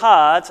so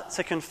hard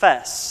to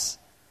confess.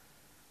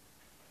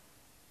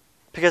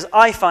 Because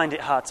I find it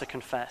hard to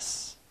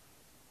confess.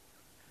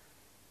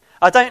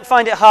 I don't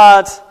find it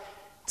hard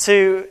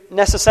to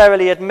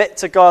necessarily admit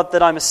to God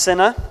that I'm a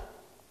sinner.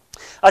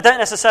 I don't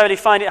necessarily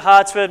find it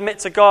hard to admit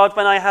to God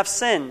when I have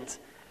sinned.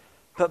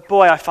 But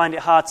boy, I find it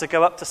hard to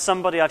go up to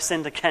somebody I've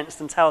sinned against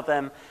and tell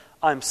them,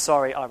 I'm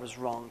sorry, I was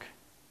wrong.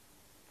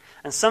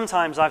 And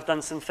sometimes I've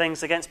done some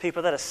things against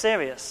people that are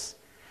serious,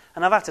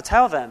 and I've had to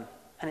tell them,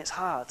 and it's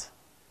hard.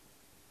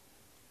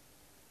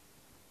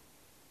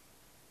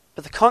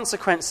 But the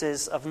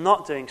consequences of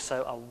not doing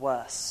so are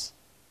worse.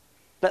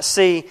 Let's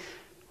see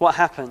what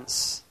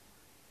happens.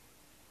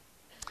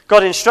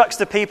 God instructs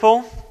the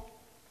people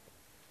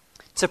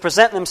to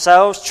present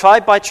themselves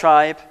tribe by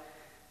tribe,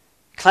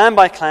 clan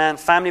by clan,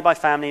 family by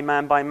family,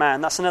 man by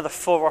man. That's another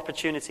 4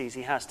 opportunities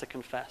he has to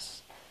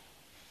confess.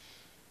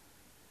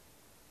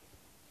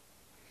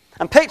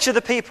 And picture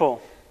the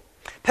people.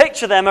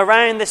 Picture them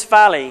around this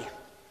valley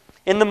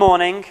in the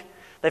morning.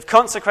 They've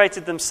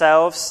consecrated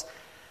themselves.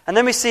 And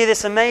then we see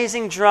this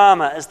amazing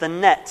drama as the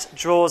net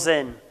draws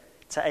in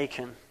to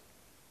Achan.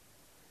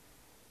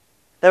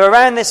 They're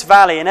around this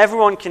valley and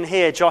everyone can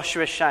hear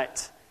Joshua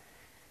shout.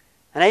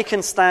 And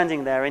Achan's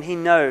standing there and he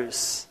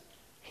knows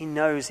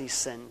he's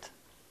sinned.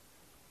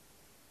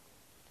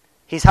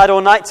 He's had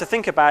all night to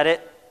think about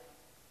it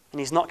and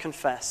he's not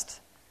confessed.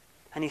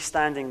 And he's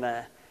standing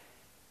there.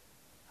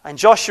 And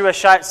Joshua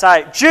shouts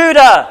out,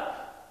 Judah!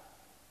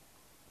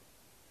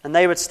 And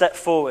they would step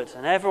forward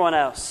and everyone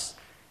else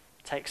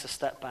takes a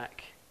step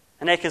back.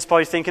 And Achan's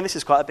probably thinking, this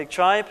is quite a big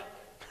tribe.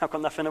 I've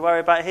got nothing to worry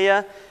about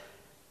here.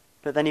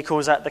 But then he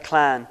calls out the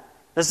clan,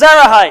 the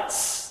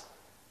Zerahites!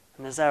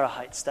 And the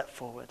Zerahites step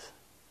forward.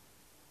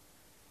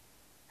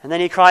 And then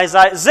he cries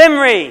out,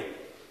 Zimri!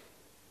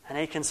 And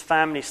Achan's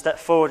family step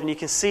forward, and you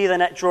can see the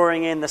net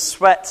drawing in, the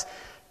sweat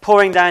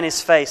pouring down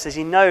his face as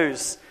he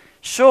knows,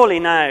 surely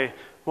now,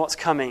 what's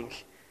coming.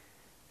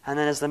 And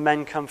then as the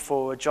men come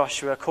forward,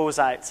 Joshua calls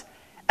out,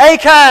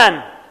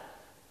 Achan!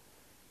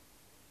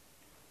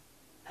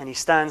 And he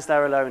stands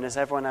there alone as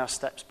everyone else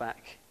steps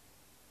back.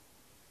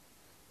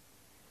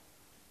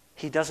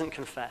 He doesn't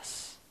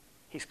confess.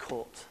 He's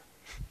caught.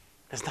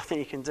 There's nothing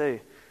he can do.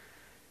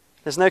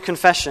 There's no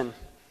confession.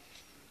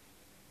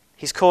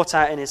 He's caught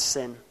out in his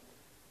sin.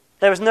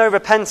 There was no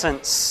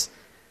repentance.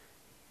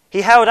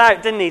 He held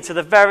out, didn't he, to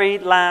the very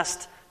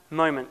last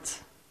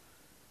moment.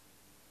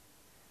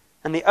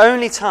 And the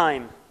only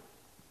time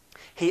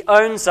he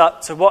owns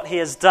up to what he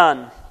has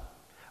done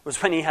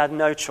was when he had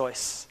no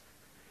choice.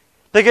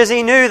 Because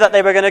he knew that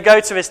they were going to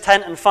go to his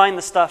tent and find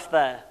the stuff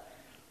there.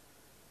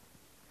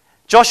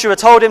 Joshua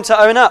told him to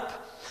own up.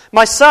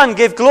 My son,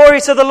 give glory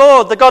to the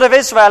Lord, the God of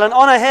Israel, and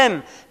honor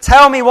him.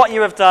 Tell me what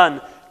you have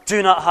done.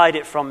 Do not hide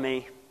it from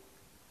me.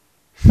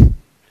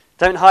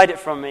 Don't hide it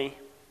from me.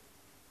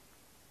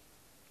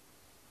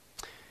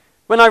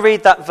 When I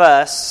read that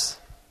verse,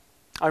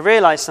 I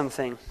realize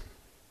something.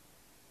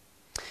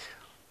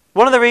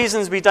 One of the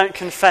reasons we don't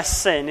confess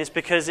sin is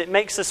because it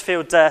makes us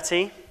feel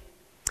dirty,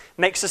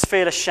 makes us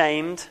feel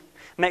ashamed,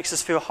 makes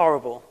us feel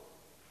horrible.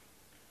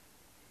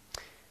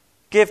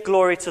 Give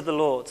glory to the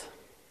Lord.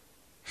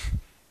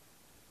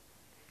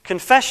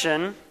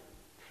 Confession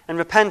and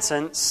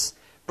repentance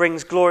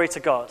brings glory to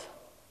God.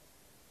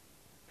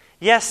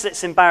 Yes,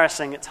 it's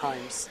embarrassing at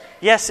times.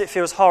 Yes, it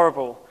feels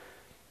horrible.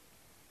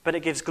 But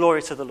it gives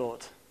glory to the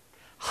Lord.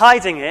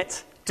 Hiding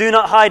it, do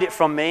not hide it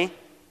from me,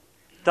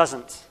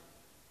 doesn't.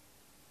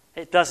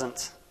 It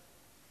doesn't.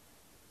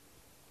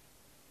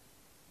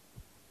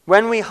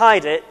 When we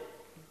hide it,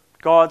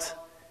 God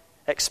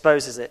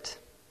exposes it.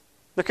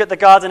 Look at the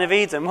Garden of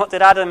Eden. What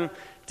did Adam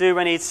do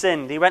when he'd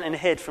sinned? He went and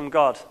hid from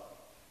God.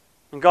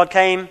 And God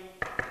came,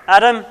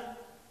 Adam,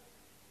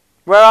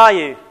 where are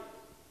you?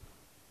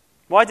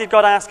 Why did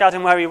God ask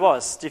Adam where he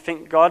was? Do you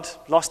think God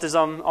lost his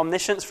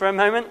omniscience for a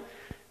moment?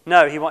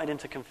 No, he wanted him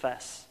to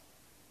confess.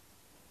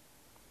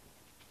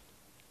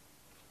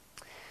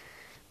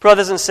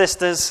 Brothers and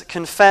sisters,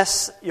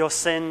 confess your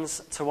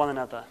sins to one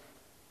another.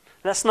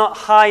 Let's not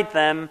hide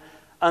them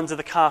under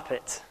the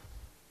carpet.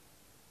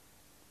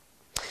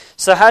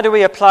 So how do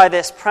we apply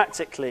this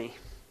practically?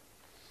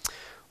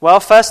 Well,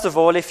 first of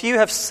all, if you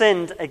have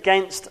sinned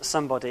against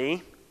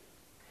somebody,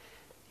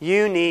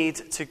 you need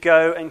to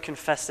go and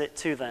confess it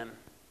to them.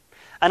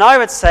 And I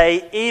would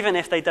say, even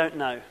if they don't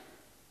know.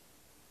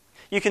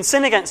 You can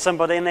sin against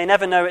somebody and they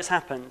never know it's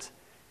happened.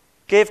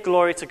 Give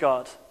glory to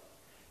God.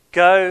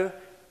 Go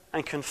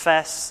and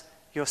confess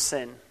your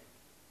sin.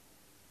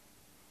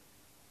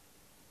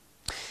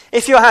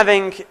 If you're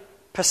having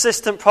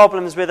persistent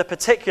problems with a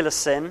particular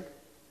sin,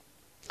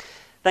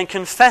 then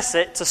confess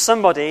it to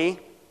somebody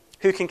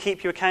who can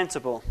keep you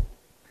accountable.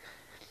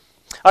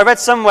 I read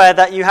somewhere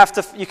that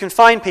you can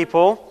find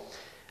people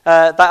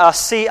that are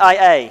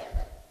CIA.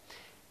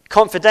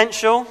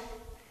 Confidential,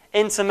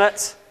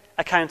 intimate,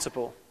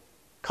 accountable.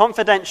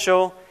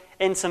 Confidential,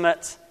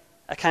 intimate,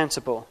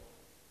 accountable.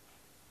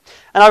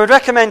 And I would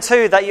recommend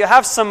too that you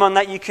have someone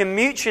that you can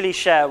mutually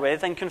share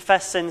with and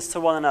confess sins to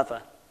one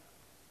another.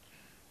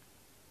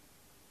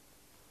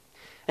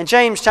 And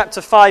James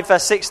chapter 5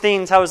 verse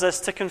 16 tells us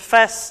to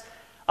confess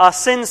our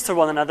sins to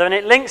one another, and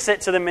it links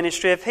it to the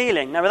ministry of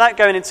healing. Now, without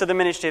going into the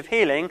ministry of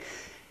healing,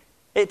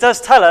 it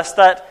does tell us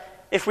that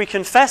if we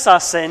confess our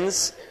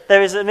sins,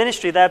 there is a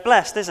ministry there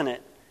blessed, isn't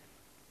it?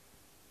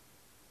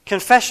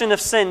 Confession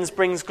of sins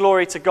brings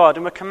glory to God,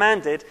 and we're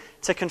commanded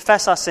to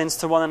confess our sins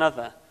to one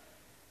another.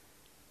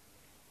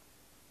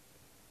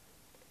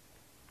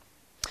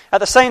 At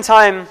the same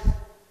time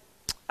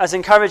as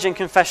encouraging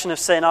confession of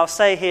sin, I'll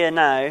say here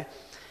now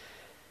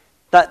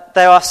that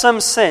there are some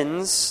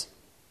sins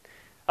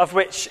of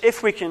which,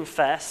 if we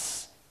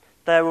confess,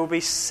 there will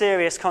be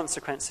serious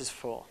consequences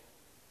for.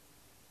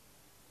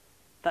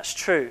 That's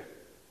true.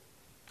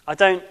 I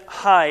don't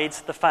hide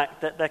the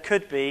fact that there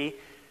could be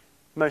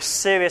most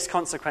serious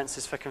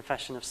consequences for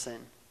confession of sin.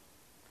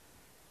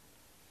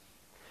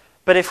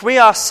 But if we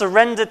are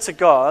surrendered to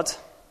God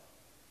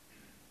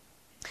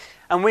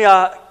and we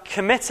are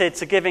committed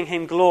to giving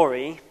him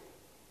glory,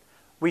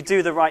 we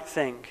do the right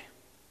thing.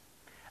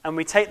 And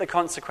we take the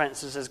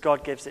consequences as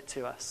God gives it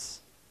to us.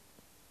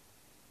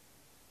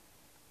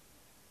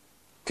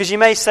 Because you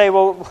may say,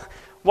 well,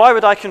 why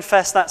would I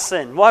confess that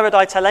sin? Why would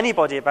I tell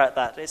anybody about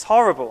that? It's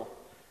horrible.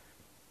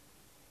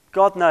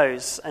 God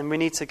knows, and we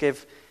need to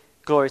give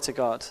glory to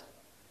God.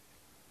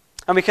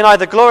 And we can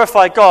either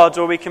glorify God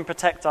or we can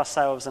protect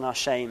ourselves and our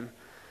shame.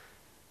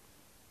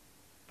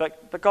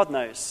 But God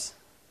knows.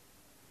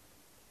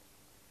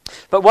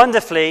 But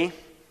wonderfully,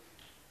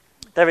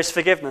 there is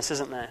forgiveness,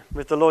 isn't there,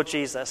 with the Lord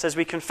Jesus. As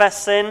we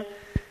confess sin,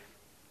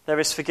 there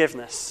is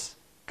forgiveness.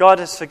 God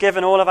has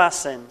forgiven all of our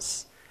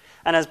sins.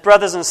 And as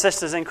brothers and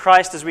sisters in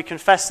Christ, as we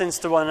confess sins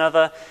to one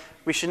another,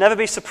 we should never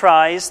be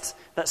surprised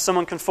that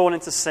someone can fall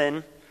into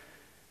sin.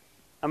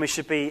 And we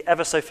should be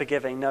ever so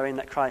forgiving, knowing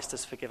that Christ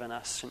has forgiven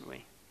us, shouldn't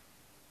we?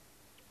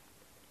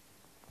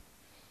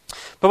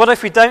 But what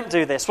if we don't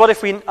do this? What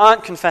if we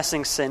aren't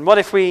confessing sin? What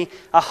if we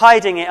are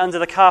hiding it under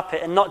the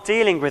carpet and not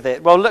dealing with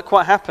it? Well, look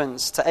what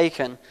happens to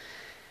Achan.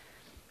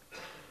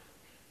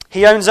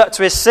 He owns up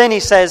to his sin. He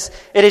says,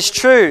 "It is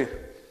true."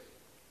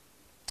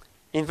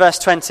 In verse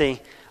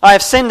 20, "I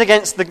have sinned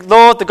against the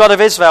Lord, the God of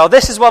Israel.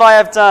 This is what I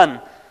have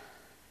done."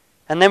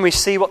 And then we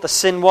see what the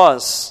sin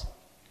was.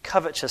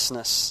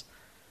 Covetousness.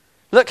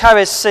 Look how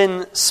his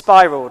sin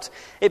spiraled.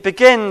 It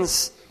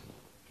begins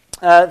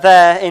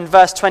there in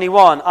verse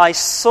 21. "I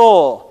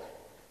saw."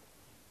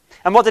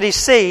 And what did he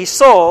see? He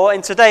saw,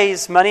 in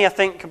today's money, I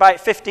think about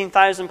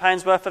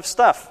 £15,000 worth of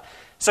stuff.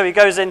 So he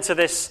goes into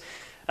this,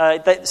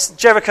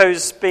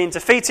 Jericho's being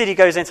defeated. He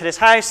goes into this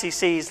house. He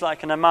sees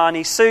like an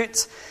Armani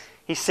suit.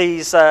 He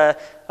sees a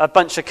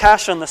bunch of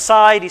cash on the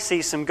side. He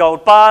sees some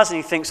gold bars and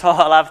he thinks, oh,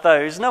 I'll have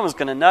those. No one's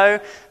going to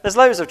know. There's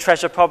loads of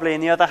treasure probably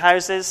in the other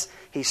houses.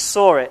 He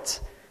saw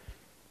it.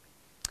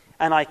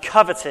 "And I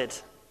coveted.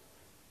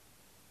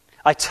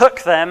 I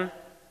took them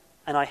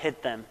and I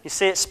hid them." You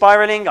see it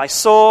spiraling? I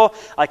saw,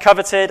 I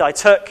coveted, I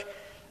took,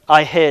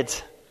 I hid.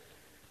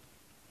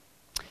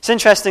 It's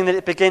interesting that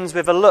it begins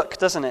with a look,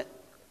 doesn't it?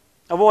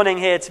 A warning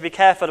here to be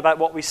careful about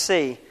what we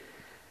see.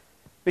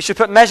 We should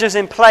put measures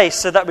in place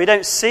so that we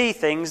don't see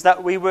things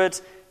that we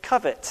would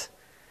covet.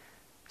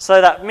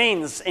 So that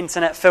means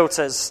internet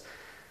filters.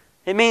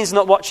 It means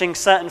not watching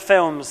certain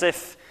films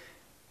if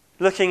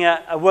looking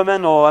at a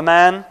woman or a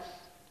man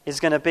is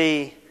going to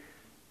be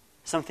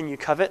something you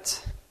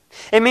covet.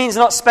 It means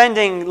not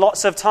spending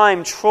lots of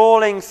time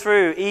trawling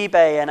through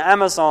eBay and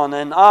Amazon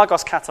and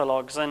Argos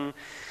catalogs and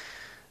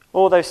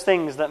all those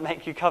things that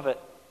make you covet.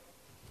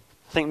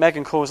 I think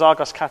Megan calls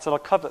Argos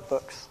catalog covet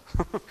books,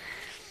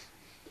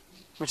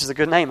 which is a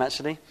good name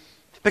actually.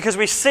 Because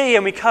we see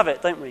and we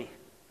covet, don't we?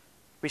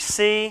 We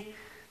see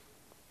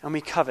and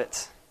we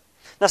covet.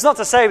 That's not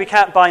to say we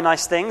can't buy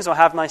nice things or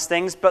have nice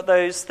things, but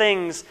those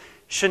things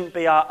shouldn't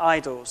be our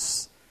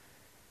idols.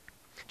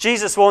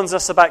 Jesus warns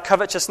us about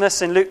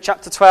covetousness in Luke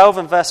chapter 12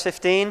 and verse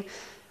 15.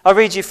 I'll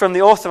read you from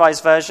the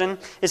Authorized Version.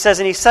 It says,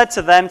 "And he said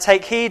to them,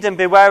 Take heed and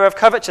beware of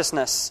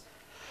covetousness,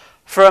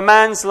 for a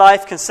man's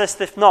life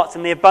consisteth not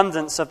in the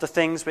abundance of the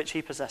things which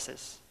he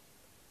possesses."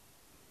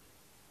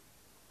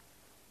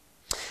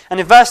 And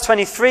in verse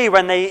 23,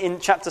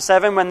 in chapter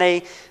 7, when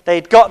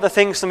they'd got the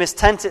things from his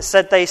tent, it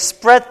said they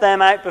spread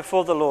them out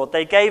before the Lord.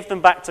 They gave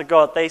them back to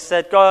God. They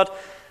said, God,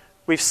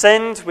 we've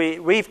sinned.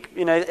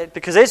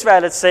 Because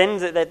Israel had sinned,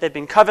 they'd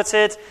been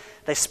coveted.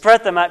 They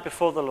spread them out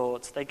before the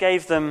Lord. They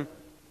gave them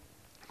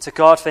to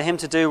God for him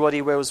to do what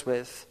he wills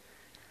with.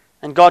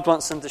 And God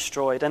wants them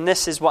destroyed. And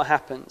this is what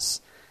happens.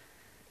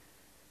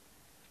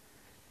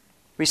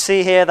 We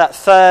see here that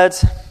third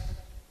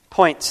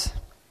point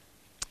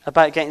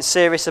about getting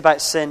serious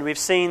about sin. We've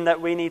seen that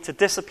we need to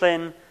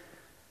discipline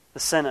the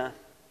sinner.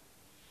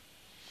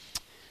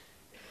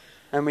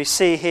 And we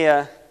see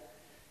here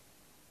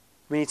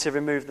we need to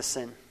remove the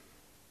sin.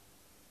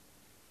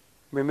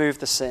 Remove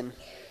the sin.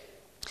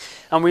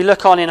 And we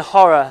look on in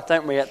horror,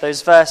 don't we, at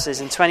those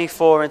verses in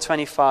 24 and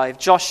 25.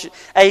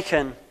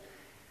 Achan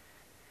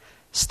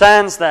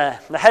stands there,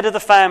 the head of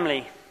the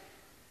family,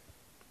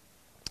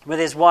 with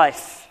his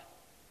wife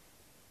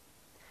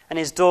and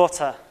his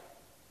daughter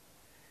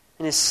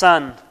and his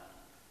son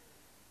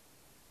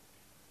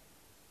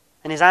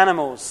and his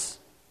animals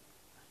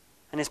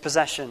and his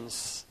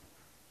possessions.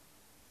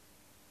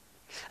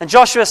 And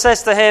Joshua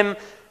says to him,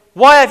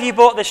 "Why have you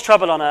brought this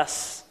trouble on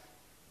us?"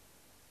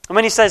 And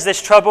when he says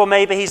this trouble,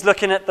 maybe he's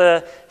looking at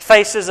the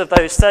faces of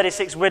those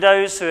 36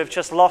 widows who have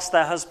just lost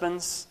their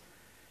husbands.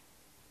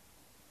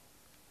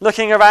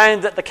 Looking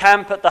around at the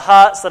camp, at the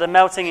hearts that are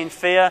melting in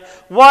fear.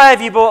 Why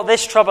have you brought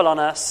this trouble on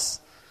us?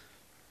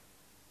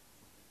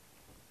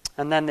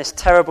 And then this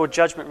terrible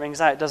judgment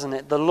rings out, doesn't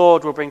it? The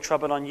Lord will bring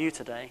trouble on you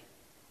today.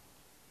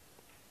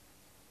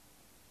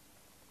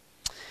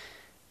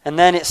 And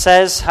then it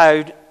says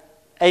how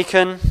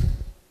Achan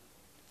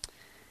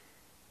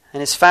and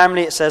his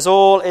family, it says,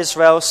 all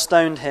Israel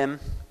stoned him.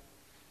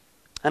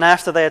 And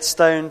after they had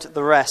stoned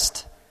the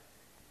rest,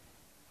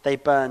 they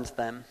burned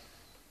them.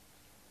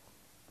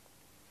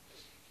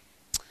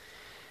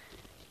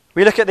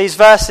 We look at these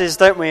verses,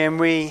 don't we, and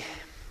we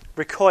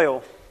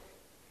recoil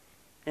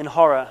in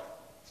horror.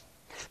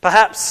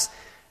 Perhaps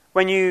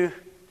when you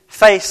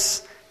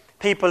face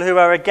people who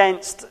are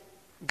against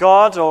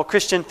God or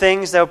Christian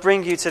things, they'll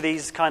bring you to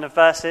these kind of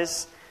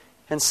verses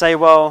and say,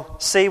 well,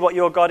 see what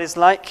your God is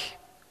like.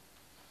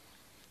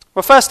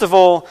 Well, first of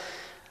all,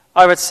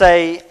 I would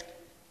say,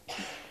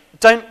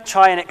 don't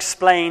try and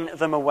explain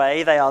them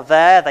away. They are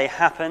there, they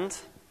happened.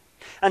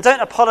 And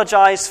don't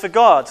apologize for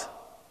God.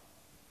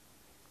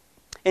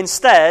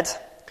 Instead,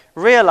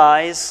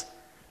 realize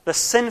the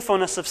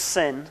sinfulness of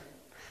sin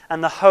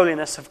and the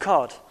holiness of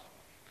God.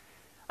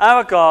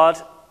 Our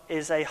God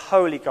is a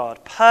holy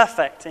God,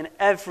 perfect in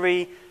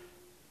every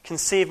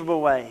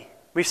conceivable way.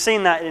 We've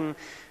seen that in...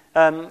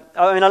 I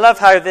love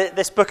how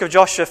this book of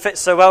Joshua fits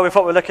so well with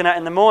what we're looking at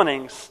in the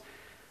mornings.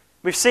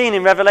 We've seen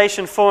in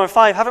Revelation 4 and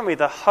 5, haven't we,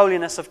 the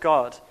holiness of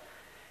God.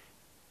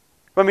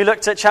 When we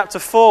looked at chapter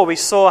 4, we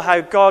saw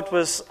how God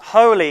was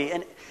holy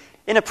and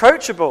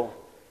inapproachable,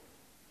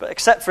 but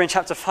except for in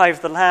chapter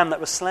 5, the lamb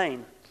that was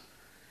slain.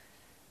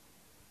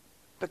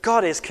 But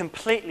God is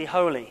completely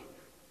holy.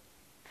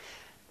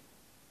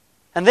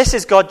 And this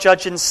is God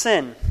judging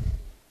sin.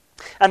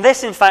 And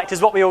this, in fact,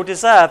 is what we all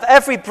deserve.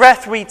 Every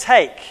breath we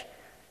take,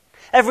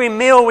 every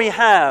meal we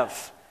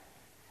have,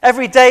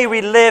 every day we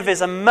live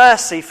is a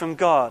mercy from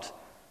God.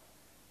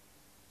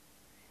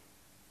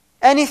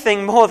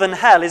 Anything more than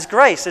hell is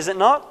grace, is it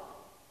not?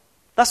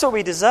 That's what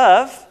we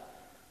deserve.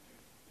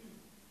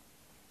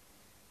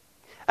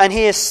 And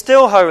he is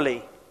still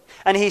holy.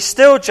 And he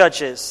still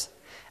judges.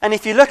 And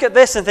if you look at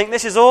this and think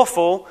this is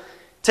awful,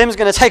 Tim's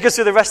going to take us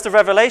through the rest of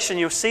Revelation,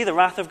 you'll see the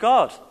wrath of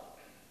God.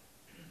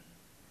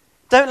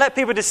 Don't let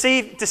people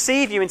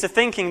deceive you into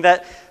thinking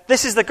that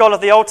this is the God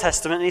of the Old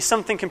Testament and he's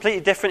something completely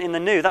different in the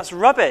New. That's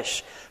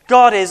rubbish.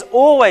 God is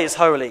always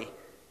holy.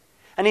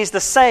 And he's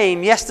the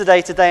same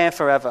yesterday, today, and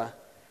forever.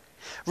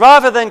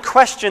 Rather than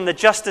question the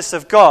justice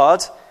of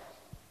God,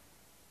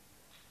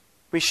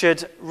 we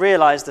should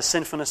realize the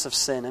sinfulness of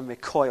sin and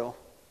recoil.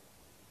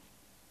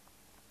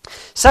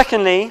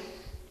 Secondly,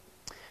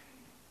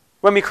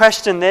 when we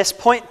question this,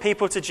 point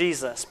people to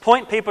Jesus.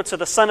 Point people to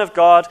the Son of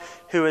God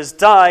who has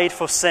died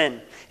for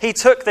sin. He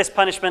took this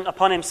punishment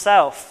upon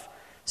himself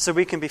so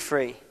we can be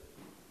free.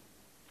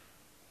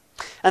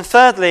 And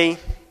thirdly,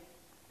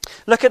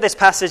 look at this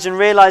passage and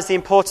realize the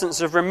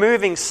importance of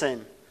removing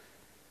sin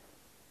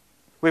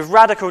with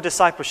radical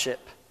discipleship.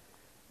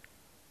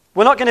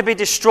 We're not going to be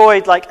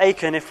destroyed like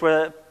Achan if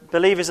we're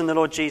believers in the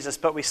Lord Jesus,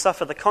 but we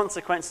suffer the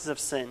consequences of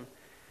sin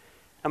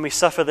and we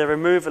suffer the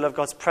removal of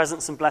God's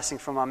presence and blessing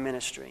from our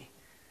ministry.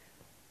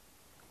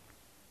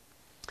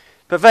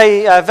 But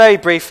very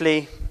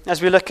briefly,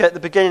 as we look at the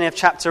beginning of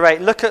chapter 8,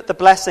 look at the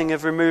blessing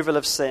of removal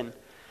of sin.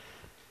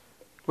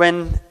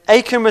 When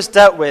Achan was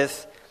dealt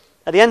with,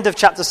 at the end of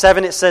chapter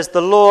 7 it says,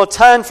 the Lord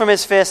turned from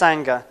his fierce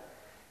anger.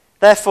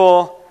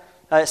 Therefore,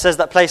 It says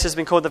that place has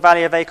been called the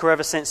Valley of Achor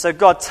ever since. So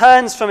God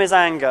turns from his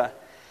anger.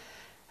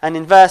 And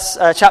in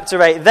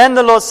chapter 8, then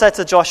the Lord said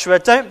to Joshua,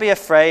 don't be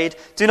afraid,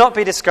 do not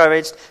be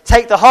discouraged.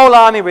 Take the whole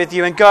army with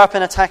you and go up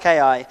and attack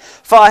Ai.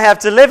 For I have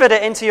delivered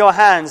it into your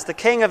hands, the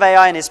king of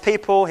Ai and his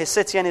people, his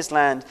city and his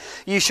land.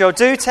 You shall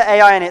do to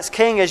Ai and its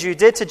king as you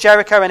did to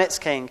Jericho and its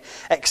king,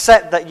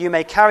 except that you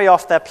may carry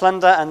off their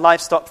plunder and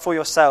livestock for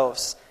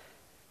yourselves.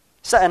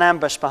 Set an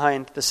ambush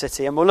behind the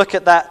city. And we'll look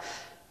at that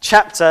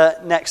chapter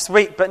next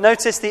week. But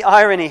notice the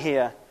irony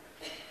here.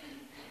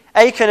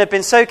 Achan had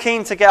been so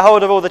keen to get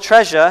hold of all the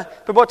treasure,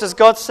 but what does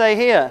God say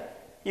here?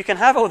 You can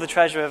have all the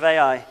treasure of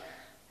Ai.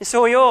 It's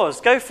all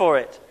yours. Go for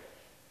it.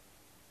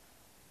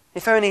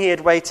 If only he had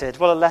waited.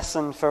 What a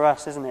lesson for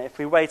us, isn't it, if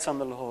we wait on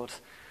the Lord.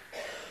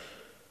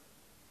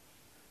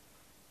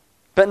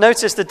 But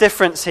notice the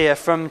difference here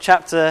from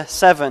chapter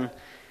 7.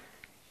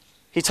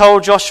 He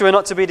told Joshua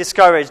not to be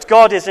discouraged.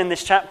 God is in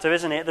this chapter,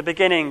 isn't he, at the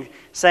beginning,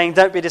 saying,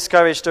 don't be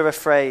discouraged or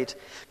afraid.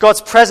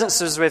 God's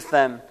presence was with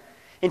them.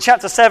 In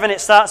chapter 7,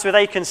 it starts with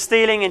Achan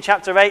stealing. In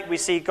chapter 8, we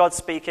see God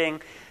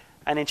speaking.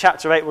 And in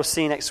chapter 8, we'll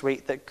see next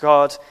week that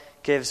God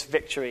gives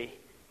victory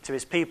to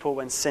his people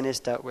when sin is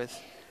dealt with.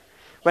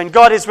 When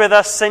God is with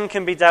us, sin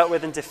can be dealt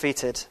with and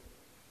defeated.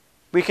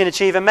 We can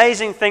achieve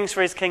amazing things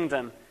for his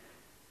kingdom.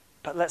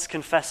 But let's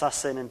confess our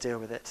sin and deal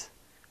with it.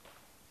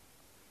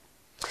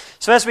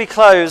 So as we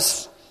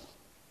close,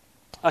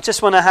 I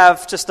just want to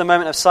have just a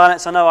moment of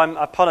silence. I know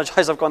I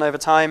apologize, I've gone over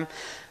time.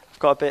 I've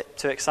got a bit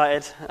too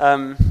excited.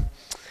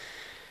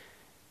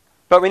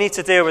 But we need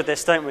to deal with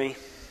this, don't we?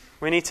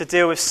 We need to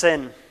deal with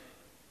sin.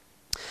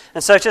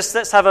 And so just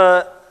let's have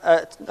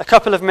a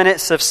couple of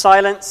minutes of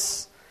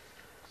silence.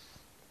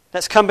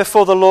 Let's come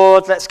before the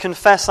Lord. Let's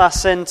confess our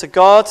sin to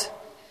God.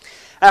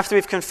 After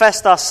we've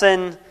confessed our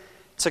sin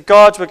to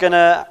God, we're going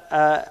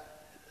to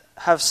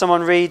have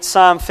someone read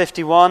Psalm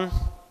 51.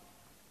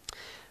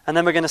 And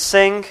then we're going to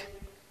sing.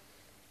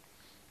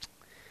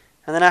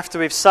 And then after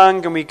we've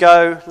sung and we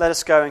go, let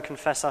us go and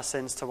confess our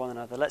sins to one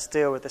another. Let's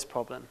deal with this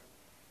problem,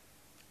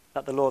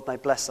 that the Lord may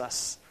bless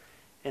us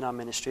in our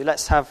ministry.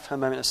 Let's have a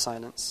moment of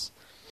silence.